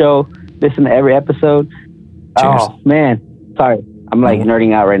love your show. Listen to every episode. Cheers. Oh man, sorry. I'm like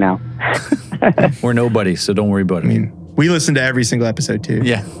nerding out right now. We're nobody, so don't worry about it. I mean, We listen to every single episode too.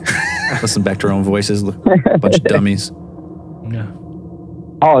 Yeah. Listen back to our own voices. Bunch of dummies. Yeah.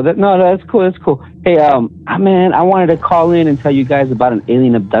 Oh, that's cool. That's cool. Hey, man, I wanted to call in and tell you guys about an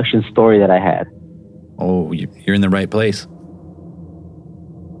alien abduction story that I had. Oh, you're in the right place.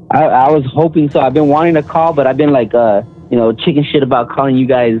 I was hoping so. I've been wanting to call, but I've been like, chicken shit about calling you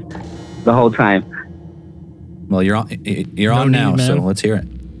guys the whole time. Well, you're on. You're on now, so let's hear it.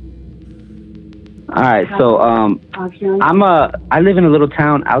 All right, so I live in a little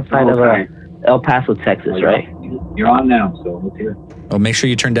town outside of El Paso, Texas, right? You're on now, so let's hear it. Oh, make sure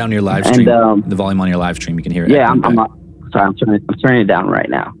you turn down your live stream. The volume on your live stream, you can hear it. Yeah, I'm turning it down right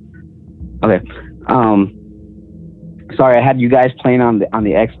now. Okay. Sorry, I had you guys playing on the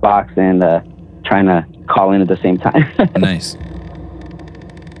Xbox and trying to call in at the same time. Nice.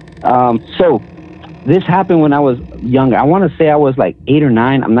 So this happened when I was younger. I want to say I was like 8 or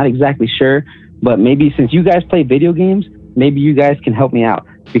 9. I'm not exactly sure, but maybe since you guys play video games, maybe you guys can help me out,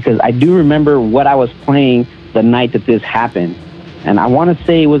 because I do remember what I was playing the night that this happened. And I want to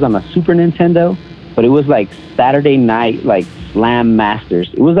say it was on a Super Nintendo, but it was like Saturday night, like Slam Masters.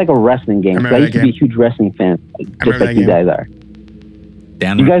 It was like a wrestling game. I used to be a huge wrestling fan, just like you guys are.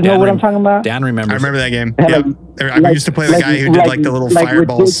 You guys know what I'm talking about? Dan remembers. I remember that game. Yeah. I used to play the guy who did like the little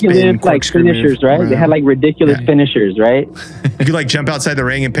fireball spin, like finishers, right? They had like ridiculous finishers, right? You could like jump outside the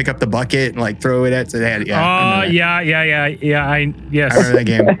ring and pick up the bucket and like throw it at. So they had, yeah. I remember that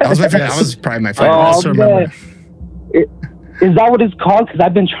game. That was my favorite. That was probably my favorite. I also remember. Is that what it's called? Because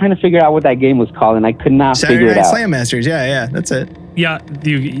I've been trying to figure out what that game was called, and I could not figure it out. Slam Masters. Yeah, that's it. Yeah,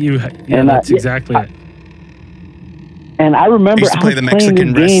 that's exactly it. And I remember I was playing this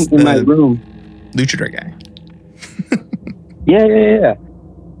game in my room. Luchador guy. Yeah.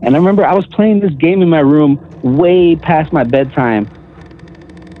 And I remember I was playing this game in my room way past my bedtime.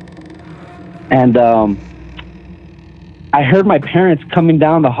 And I heard my parents coming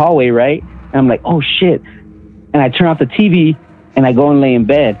down the hallway, right? And I'm like, oh shit. And I turn off the TV and I go and lay in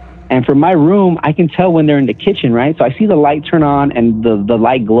bed. And from my room, I can tell when they're in the kitchen, right? So I see the light turn on and the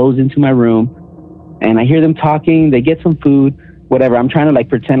light glows into my room. And I hear them talking. They get some food, whatever. I'm trying to like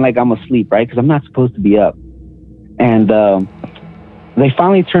pretend like I'm asleep, right? Because I'm not supposed to be up. And they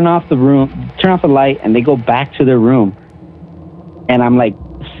finally turn off the light, and they go back to their room. And I'm like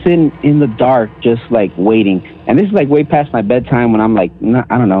sitting in the dark, just like waiting. And this is like way past my bedtime when I'm like,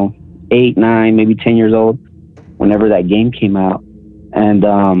 I don't know, 8, 9, maybe 10 years old, whenever that game came out. And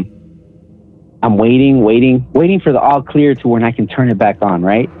I'm waiting for the all clear to when I can turn it back on,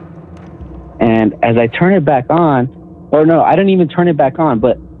 right? And as I turn it back on, or no, I didn't even turn it back on,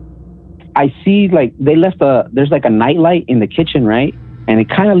 but I see like they left there's like a night light in the kitchen, right? And it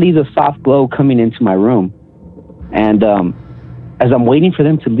kind of leaves a soft glow coming into my room. And as I'm waiting for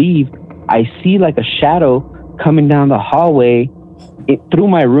them to leave, I see like a shadow coming down the hallway through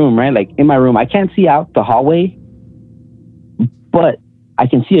my room, right? Like in my room. I can't see out the hallway, but I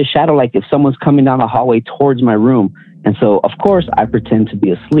can see a shadow like if someone's coming down the hallway towards my room. And so, of course, I pretend to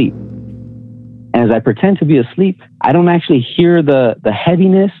be asleep. And as I pretend to be asleep, I don't actually hear the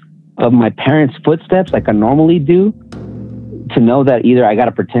heaviness of my parents' footsteps like I normally do, to know that either I got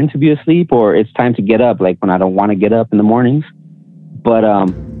to pretend to be asleep or it's time to get up, like when I don't want to get up in the mornings. But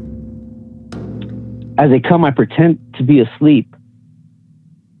as they come, I pretend to be asleep.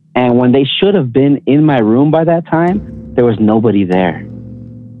 And when they should have been in my room by that time, there was nobody there.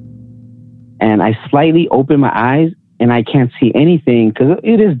 And I slightly open my eyes and I can't see anything because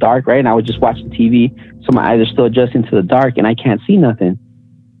it is dark, right? And I was just watching TV, so my eyes are still adjusting to the dark and I can't see nothing.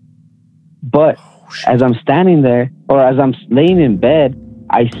 But as I'm standing there, or as I'm laying in bed,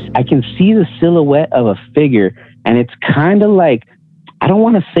 I can see the silhouette of a figure. And it's kind of like, I don't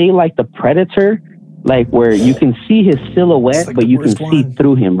want to say like the Predator, like where you can see his silhouette, like but you can see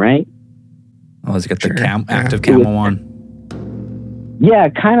through him, right? Oh, he's got the active camo on. Yeah,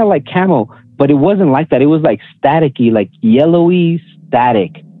 kind of like camo, but it wasn't like that. It was like staticky, like yellowy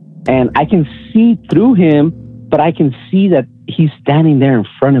static. And I can see through him, but I can see that he's standing there in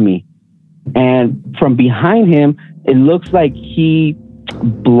front of me. And from behind him, it looks like he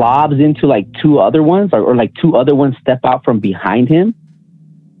blobs into like two other ones, or like two other ones step out from behind him.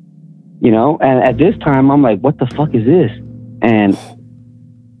 You know, and at this time, I'm like, what the fuck is this? And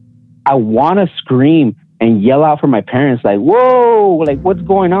I want to scream and yell out for my parents, like, whoa, like, what's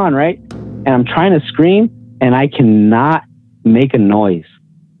going on, right? And I'm trying to scream, and I cannot make a noise.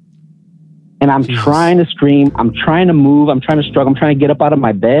 And I'm trying to scream. I'm trying to move. I'm trying to struggle. I'm trying to get up out of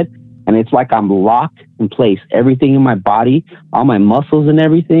my bed. And it's like I'm locked in place. Everything in my body, all my muscles and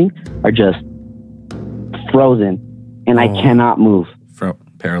everything are just frozen. And I cannot move.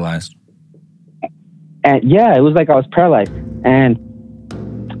 Paralyzed. And yeah, it was like I was paralyzed. And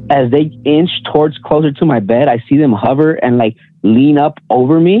as they inch towards closer to my bed, I see them hover and like lean up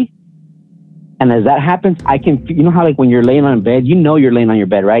over me. And as that happens, I can, you know how like when you're laying on bed, you know you're laying on your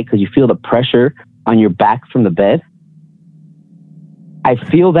bed, right? Because you feel the pressure on your back from the bed. I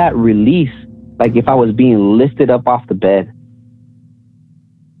feel that release, like if I was being lifted up off the bed.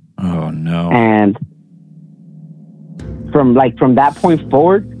 Oh no. And from that point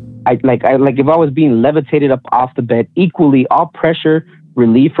forward, I if I was being levitated up off the bed, equally all pressure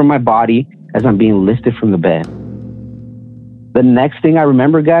relieved from my body as I'm being lifted from the bed. The next thing I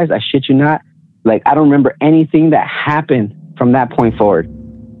remember, guys, I shit you not, like I don't remember anything that happened from that point forward.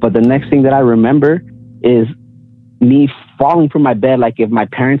 But the next thing that I remember is me falling from my bed, like if my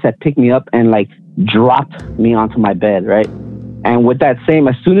parents had picked me up and like dropped me onto my bed, right? And with that same,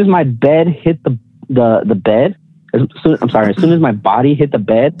 as soon as my bed hit the bed, as soon as my body hit the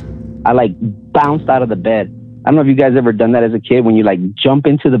bed, I like bounced out of the bed. I don't know if you guys ever done that as a kid when you like jump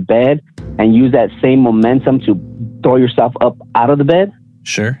into the bed and use that same momentum to throw yourself up out of the bed.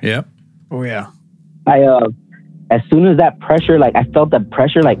 Sure. Yeah. Oh yeah. As soon as that pressure, like I felt that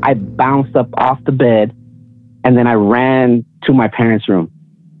pressure, like I bounced up off the bed and then I ran to my parents' room.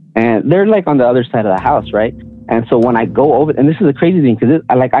 And they're like on the other side of the house, right? And so when I go over, and this is a crazy thing, because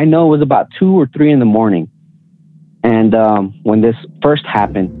I know it was about 2 or 3 in the morning. And when this first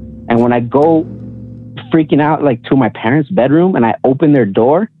happened, and when I go freaking out like to my parents' bedroom and I open their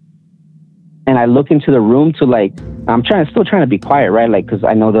door and I look into the room to like, I'm still trying to be quiet, right? Like, cause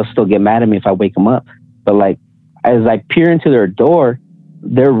I know they'll still get mad at me if I wake them up. But like, as I peer into their door,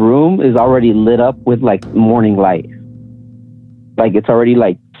 their room is already lit up with like morning light. Like it's already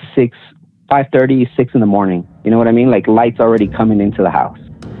like 5:30, 6 in the morning. You know what I mean? Like lights already coming into the house.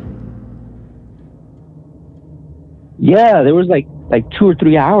 Yeah, there was like 2 or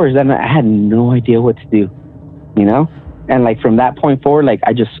 3 hours and I had no idea what to do, you know? And like from that point forward, like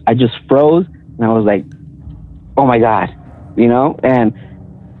I just froze and I was like, oh my God, you know? And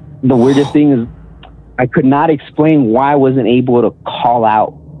the weirdest thing is I could not explain why I wasn't able to call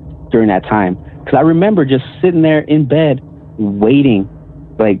out during that time. Cause I remember just sitting there in bed waiting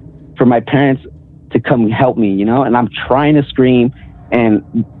like for my parents to come help me, you know? And I'm trying to scream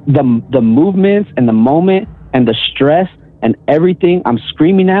and the movements and the moment and the stress and everything I'm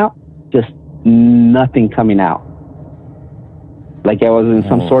screaming out, just nothing coming out. Like I was in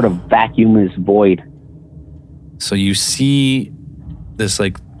some sort of vacuumless void. So you see this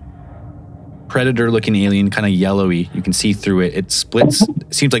like predator looking alien, kind of yellowy. You can see through it. It splits.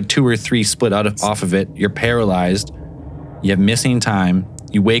 It seems like 2 or 3 split off of it. You're paralyzed. You have missing time.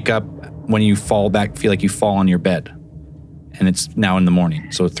 You wake up when you fall back, feel like you fall on your bed. And it's now in the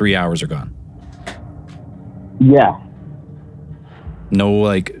morning. So 3 hours are gone. Yeah. No,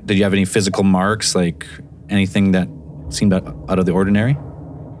 like, did you have any physical marks, like anything that seemed out of the ordinary?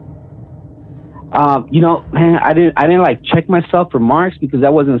 You know, man, I didn't like check myself for marks because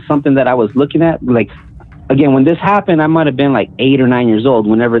that wasn't something that I was looking at. Like, again, when this happened, I might have been like 8 or 9 years old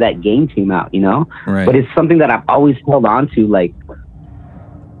whenever that game came out, you know? Right. But it's something that I've always held on to, like,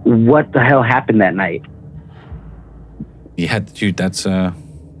 what the hell happened that night? Yeah, dude, that's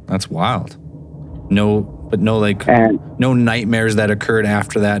wild. No nightmares that occurred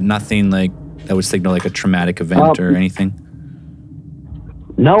after that. Nothing like that would signal like a traumatic event or anything.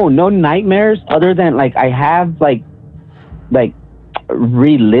 No nightmares other than like I have like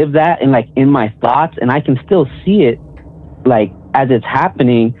relived that in my thoughts, and I can still see it like as it's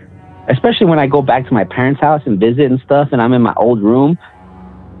happening, especially when I go back to my parents' house and visit and stuff, and I'm in my old room,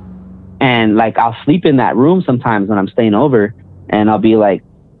 and like I'll sleep in that room sometimes when I'm staying over, and I'll be like,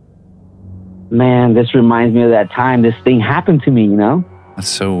 man, this reminds me of that time this thing happened to me, you know? That's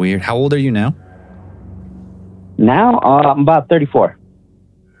so weird. How old are you now? Now, I'm about 34.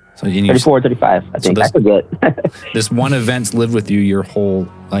 So 34, 35, I think. I forget. This one event's lived with you your whole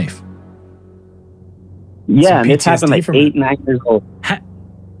life. Yeah, and this happened like 8, 9 years old.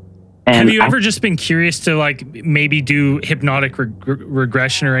 Have you ever just been curious to like maybe do hypnotic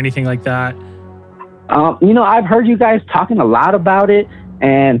regression or anything like that? You know, I've heard you guys talking a lot about it,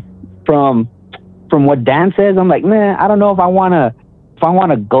 and from what Dan says, I'm like, man, I don't know if I want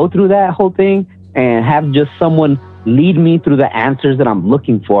to go through that whole thing and have just someone lead me through the answers that I'm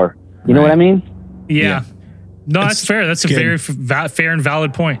looking for. You know what I mean? Yeah. No, that's fair. That's a very fair and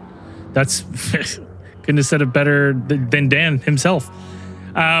valid point. That's couldn't have said it better than Dan himself.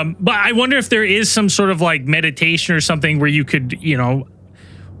 But I wonder if there is some sort of like meditation or something where you could, you know,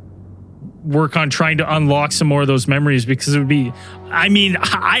 work on trying to unlock some more of those memories, because it would be, I mean,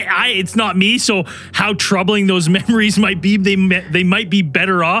 I it's not me, so how troubling those memories might be, they might be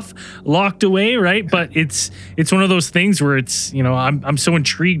better off locked away, right? But it's one of those things where it's, you know, I'm so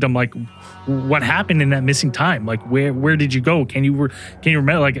intrigued. I'm like, what happened in that missing time? Like, where did you go? Can you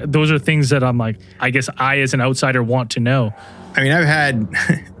remember? Like, those are things that I'm like, I guess I as an outsider want to know. I mean, I've had.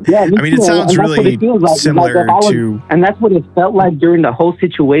 Yeah, I mean, it sounds really similar to. And that's what it felt like during the whole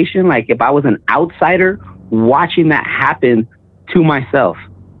situation. Like if I was an outsider watching that happen to myself.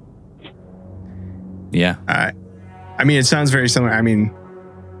 Yeah. I mean, it sounds very similar. I mean,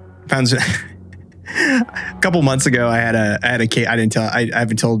 a couple months ago, I had a case. I didn't tell. I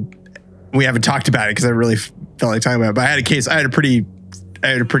haven't told. We haven't talked about it because I really felt like talking about it. But I had a case. I had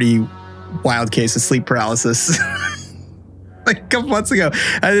a pretty wild case of sleep paralysis. Like a couple months ago.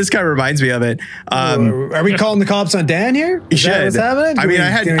 This kind of reminds me of it. Are we calling the cops on Dan here? You should. What's happening? I mean,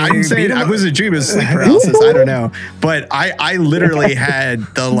 I'm saying I was a dream of sleep paralysis. I don't know. But I literally had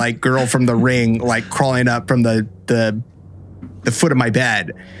the like girl from The Ring like crawling up from the foot of my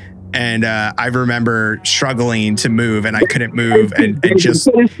bed. And I remember struggling to move, and I couldn't move, and just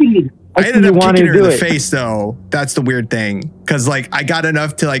I ended up kicking her in the face though. That's the weird thing, because like I got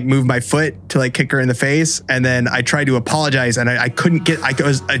enough to like move my foot to like kick her in the face, and then I tried to apologize, and I couldn't get. I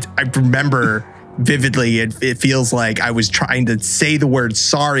remember vividly. It feels like I was trying to say the word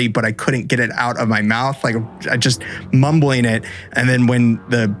sorry, but I couldn't get it out of my mouth. Like I just mumbling it, and then when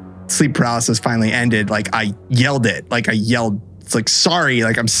the sleep paralysis finally ended, like I yelled it. Like I yelled. It's like, sorry,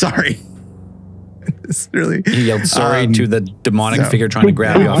 like I'm sorry. It's really. You yelled sorry to the demonic figure trying to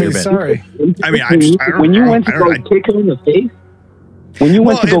grab you off your bed. Sorry. I mean, when you went to go kick her in the face. When you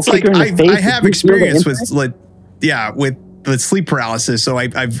went to go kick her in the face, I have experience with like, with sleep paralysis. So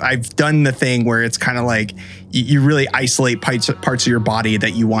I've done the thing where it's kind of like you really isolate parts of your body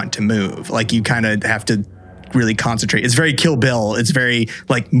that you want to move. Like you kind of have to really concentrate. It's very Kill Bill. It's very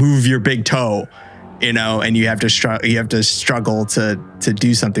like move your big toe. You know, and you have to struggle to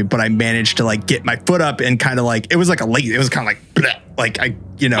do something. But I managed to like get my foot up and kind of like, it was kind of like, bleh, like I,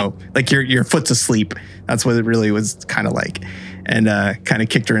 you know, like your foot's asleep. That's what it really was kind of like. And kind of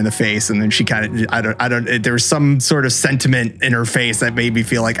kicked her in the face. And then she kind of, there was some sort of sentiment in her face that made me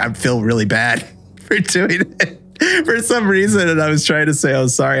feel like I feel really bad for doing it for some reason. And I was trying to say, oh,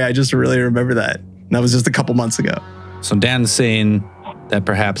 sorry. I just really remember that. And that was just a couple months ago. So Dan's saying that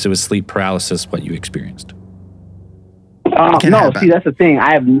perhaps it was sleep paralysis what you experienced. No, see, that's the thing.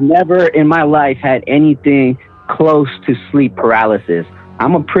 I have never in my life had anything close to sleep paralysis.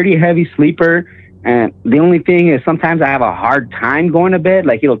 I'm a pretty heavy sleeper, and the only thing is sometimes I have a hard time going to bed.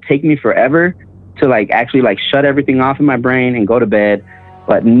 Like it'll take me forever to like actually like shut everything off in my brain and go to bed,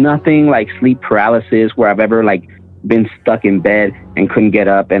 but nothing like sleep paralysis where I've ever like been stuck in bed and couldn't get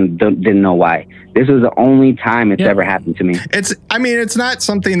up and didn't know why. This was the only time it's ever happened to me. It's not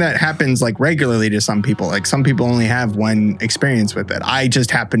something that happens like regularly to some people. Like some people only have one experience with it. I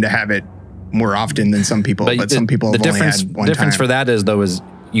just happen to have it more often than some people, but some people have only had one time. The difference for that is though, is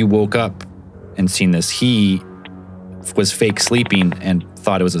you woke up and seen this. He was fake sleeping and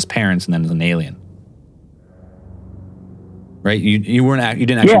thought it was his parents, and then it was an alien. Right? You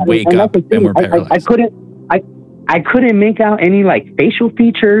didn't actually wake up and were paralyzed. I couldn't make out any like facial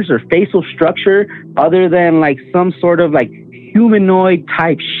features or facial structure other than like some sort of like humanoid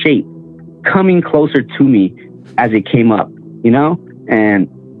type shape coming closer to me as it came up, you know? And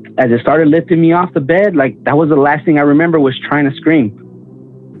as it started lifting me off the bed, like that was the last thing I remember was trying to scream.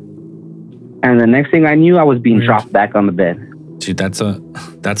 And the next thing I knew, I was being dropped back on the bed. Dude, that's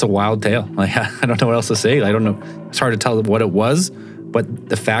a wild tale. Like I don't know what else to say. I don't know. It's hard to tell what it was. But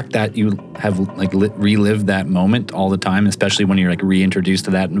the fact that you have like relived that moment all the time, especially when you're like reintroduced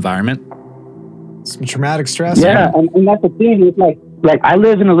to that environment. Some traumatic stress. Yeah, and that's the thing. It's like I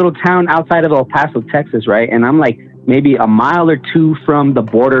live in a little town outside of El Paso, Texas, right? And I'm like maybe a mile or two from the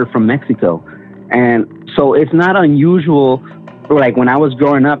border from Mexico. And so it's not unusual, like when I was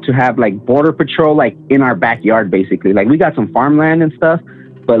growing up, to have like border patrol like in our backyard, basically. Like we got some farmland and stuff,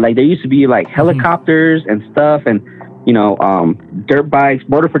 but like there used to be like helicopters and stuff, and you know, dirt bikes,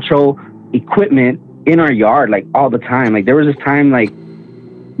 border patrol equipment in our yard, like all the time. Like there was this time, like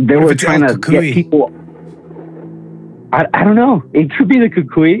they were trying to get people. I don't know. It could be the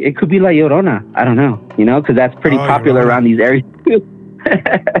Cucuy. It could be La Llorona. I don't know. You know, because that's pretty popular around these areas.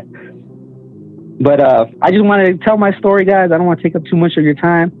 But I just wanted to tell my story, guys. I don't want to take up too much of your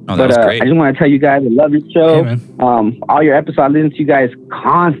time. Oh, that was great. I just want to tell you guys I love your show. Hey, all your episodes, I listen to you guys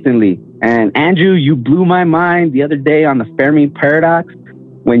constantly. And Andrew, you blew my mind the other day on the Fermi Paradox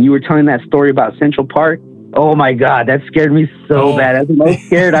when you were telling that story about Central Park. Oh my God, that scared me so bad. That's the most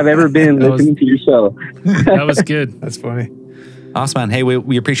scared I've ever been listening to your show. That was good. That's funny. Awesome, man. Hey,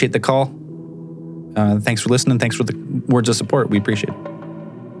 we appreciate the call. Thanks for listening. Thanks for the words of support. We appreciate it.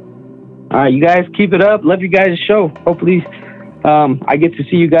 All right, you guys keep it up. Love you guys' show. Hopefully, I get to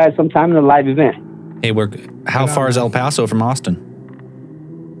see you guys sometime in a live event. Hey, how far is El Paso from Austin?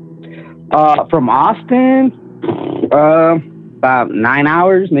 From Austin, about 9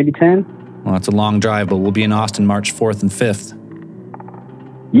 hours, maybe 10. Well, it's a long drive, but we'll be in Austin March 4th and 5th.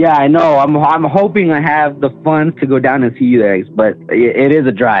 Yeah, I know. I'm hoping I have the funds to go down and see you guys, but it is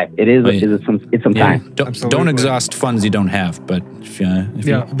a drive. It's some time. Don't exhaust funds you don't have, but if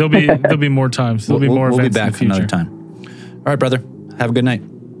there'll be more times. There'll be more events. We'll be back in the another time. All right, brother. Have a good night.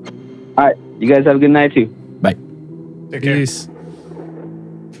 All right, you guys have a good night too. Bye. Peace.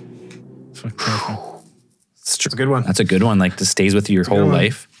 That's a good one. That's a good one. Like, this stays with you your whole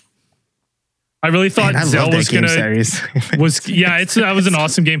life. I really thought Zell was gonna. That was an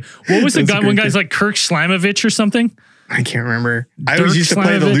awesome game. What was the guy? One guy's like Kirk Slamovich or something. I can't remember. I always used to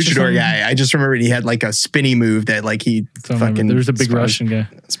play the luchador guy. I just remember he had like a spinny move that like he fucking. There was a big Russian guy.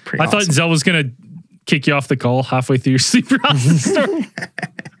 That's pretty. I thought Zell was gonna kick you off the call halfway through your sleep paralysis story.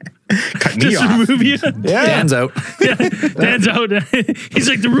 Cut me off. Remove you. Yeah. Dan's out. Dan's out. He's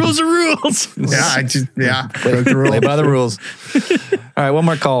like, the rules are rules. Play by the rules. All right, one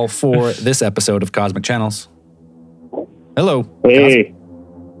more call for this episode of Cosmic Channels. Hello. Hey,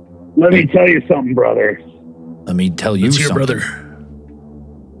 let me tell you something, brother. Let me tell you something, brother.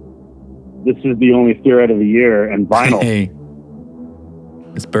 This is the only theoret of the year and vinyl. Hey,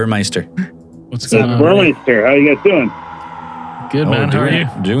 it's Burmeister. What's going on? Burmeister, how you guys doing? Good, man. How are you?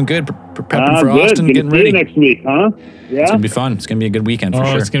 Doing good. Prepping for good. Austin, getting ready. Next week, huh? Yeah. It's gonna be fun. It's gonna be a good weekend for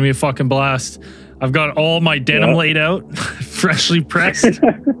sure. It's gonna be a fucking blast. I've got all my denim laid out, freshly pressed.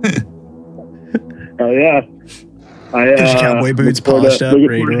 Oh yeah. Cowboy boots polished up. Looking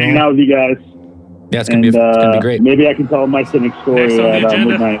forward to hanging out with you guys. Yeah, it's gonna be great. Maybe I can tell my cynic story at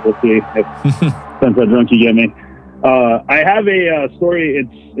midnight. We'll see. Depends how drunk you get me. I have a story.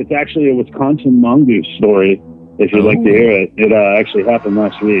 It's actually a Wisconsin mongoose story. If you'd like to hear it, it actually happened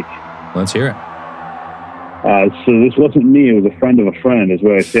last week. Let's hear it. So this wasn't me; it was a friend of a friend, is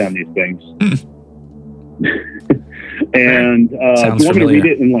what I say on these things. And do you want me to read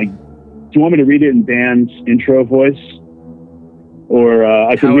it in Do you want me to read it in Dan's intro voice, or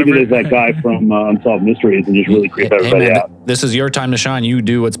I can read it as that guy from Unsolved Mysteries and just really creep everybody out? This is your time to shine. You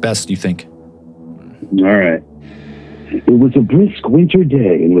do what's best. You think? All right. It was a brisk winter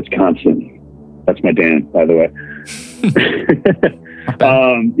day in Wisconsin. That's my Dan, by the way.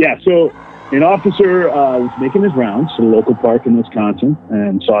 So an officer was making his rounds to the local park in Wisconsin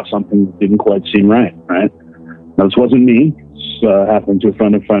and saw something that didn't quite seem right. Now, this wasn't me. This happened to a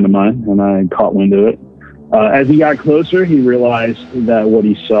friend of mine, and I caught wind of it. As he got closer, he realized that what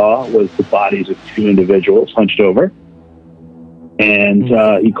he saw was the bodies of two individuals hunched over. And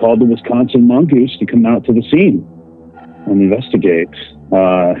he called the Wisconsin mongoose to come out to the scene and investigate.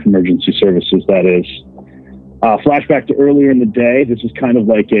 Emergency services, that is. Flashback to earlier in the day. This is kind of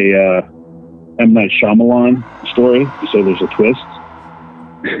like a M. Night Shyamalan story, so there's a twist.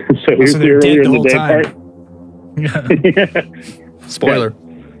 So here's the earlier in the day part. Spoiler.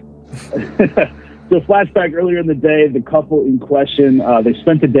 So flashback earlier in the day, the couple in question, they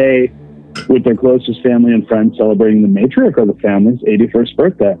spent the day with their closest family and friends celebrating the matriarch of the family's 81st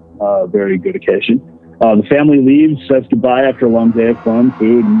birthday. Very good occasion. The family leaves, says goodbye after a long day of fun,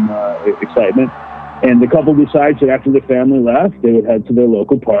 food, and excitement. And the couple decides that after the family left, they would head to their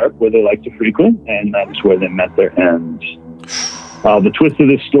local park where they like to frequent, and that's where they met their end. The twist of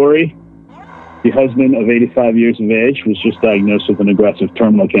this story, the husband of 85 years of age was just diagnosed with an aggressive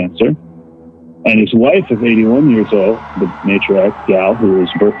terminal cancer. And his wife of 81 years old, the matriarch gal,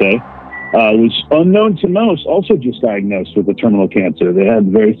 whose birthday, was unknown to most, also just diagnosed with a terminal cancer. They had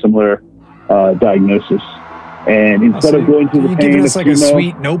very similar diagnosis. And instead of going through the pain, giving us like a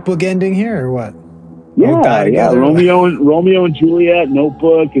sweet Notebook ending here, or what? Yeah. Romeo and Juliet,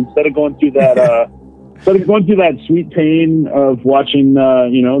 Notebook. Instead of going through that, sweet pain of watching,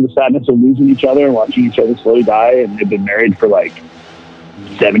 the sadness of losing each other and watching each other slowly die, and they've been married for like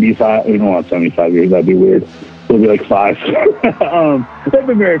 75. You don't want 75 years. That'd be weird. It'll be like 5. They've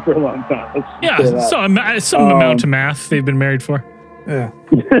been married for a long time. Some amount to math they've been married for. Yeah.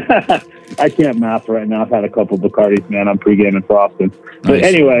 I can't math right now. I've had a couple of Bacardis, man. I'm pre-gaming for Austin. But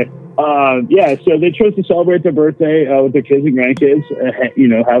anyway, so they chose to celebrate their birthday with their kids and grandkids,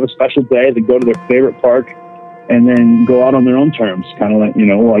 have a special day. They go to their favorite park and then go out on their own terms. Kind of like,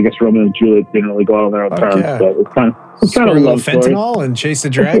 I guess Romeo and Juliet didn't really go out on their own terms, but it's kind of It's kind Squirt of a a little love story. fentanyl and chase the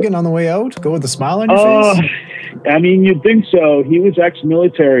dragon on the way out? Go with a smile on your face? I mean, you'd think so. He was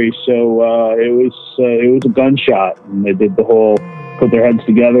ex-military, so it was a gunshot, and they did the whole put their heads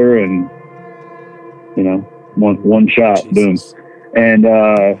together and one shot, boom. And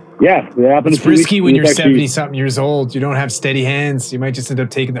yeah, it happened. It's risky when you're 70-something years old. You don't have steady hands. You might just end up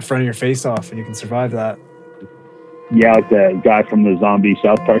taking the front of your face off, and you can survive that. Yeah, like that guy from the zombie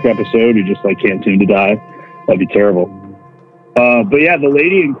South Park episode who just like can't seem to die. That'd be terrible. But yeah, the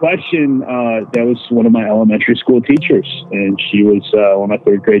lady in question, that was one of my elementary school teachers, and she was one of my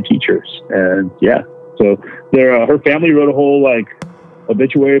third grade teachers. And yeah, so her family wrote a whole like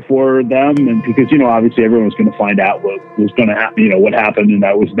obituary for them, and because obviously everyone was going to find out what was going to happen, what happened, and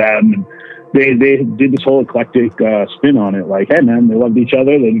that was them. And they did this whole eclectic spin on it, like, hey man, they loved each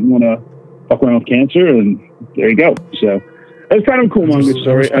other, they didn't want to fuck around with cancer, and there you go. So it was kind of a cool manga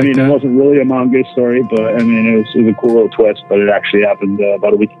story. I mean, it wasn't really a manga story, but I mean, it was a cool little twist. But it actually happened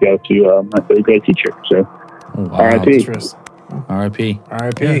about a week ago to my third grade teacher. So, R.I.P. R.I.P.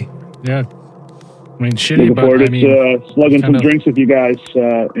 Yeah. I mean, shitty, Looking but forward I to mean, slugging some drinks with you guys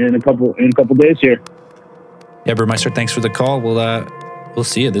in a couple days here. Yeah, Brewmeister, thanks for the call. We'll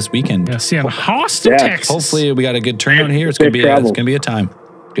see you this weekend. Yeah, see you in Austin, Texas. Hopefully, we got a good turnout here. It's gonna be a time.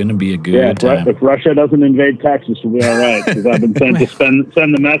 Gonna be a good time. If Russia doesn't invade Texas, we'll be all right. Because I've been sent to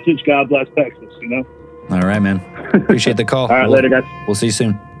send the message. God bless Texas. All right, man. Appreciate the call. All right, later, guys. We'll see you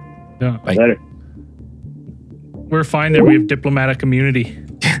soon. Yeah. Bye. Later. We're fine there. We have diplomatic immunity.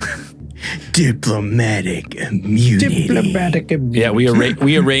 Diplomatic immunity. Yeah,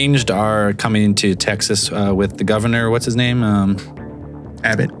 we arranged our coming to Texas with the governor. What's his name?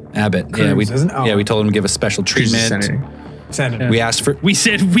 Abbott. Cruz, yeah, we told him to give a special treatment. Senator. We asked for. We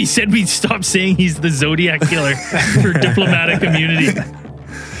said we'd stop saying he's the Zodiac killer for diplomatic immunity.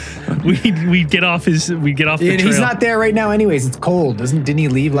 We'd get off the trail. He's not there right now anyways. It's cold. Didn't he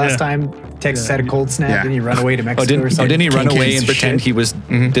leave last time Texas had a cold snap? Yeah. Didn't he run away to Mexico or something? Didn't he run away and pretend he was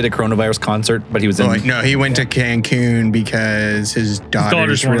did a coronavirus concert, but he was in... No, he went to Cancun because his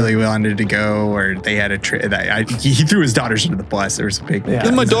daughters really wanted to go, or they had a trip. He threw his daughters into the bus. There was a big...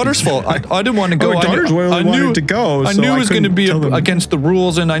 It's my daughter's fault. I didn't want to go. My daughters wanted to go. I knew it was going to be against the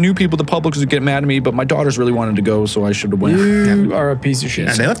rules, and I knew the public would get mad at me, but my daughters really wanted to go, so I should have went. You are a piece of shit.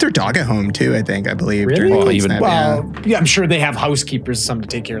 And they left their dog at home too, I believe. Really? During yeah, I'm sure they have housekeepers, some to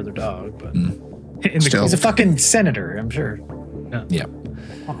take care of their dog, but he's a fucking senator, I'm sure. Yeah.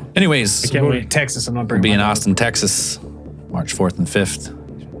 Anyways, I can't wait. Texas, I'm not we'll bringing be in my dog. Austin, Texas, March 4th and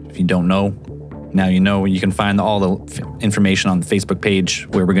 5th. If you don't know, now you know. You can find all the information on the Facebook page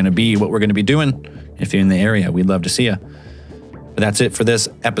where we're going to be, what we're going to be doing. If you're in the area, we'd love to see you. But that's it for this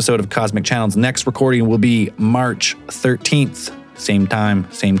episode of Cosmic Channels. Next recording will be March 13th. Same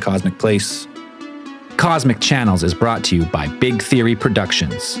time, same cosmic place. Cosmic Channels is brought to you by Big Theory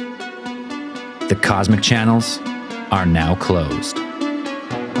Productions. The Cosmic Channels are now closed.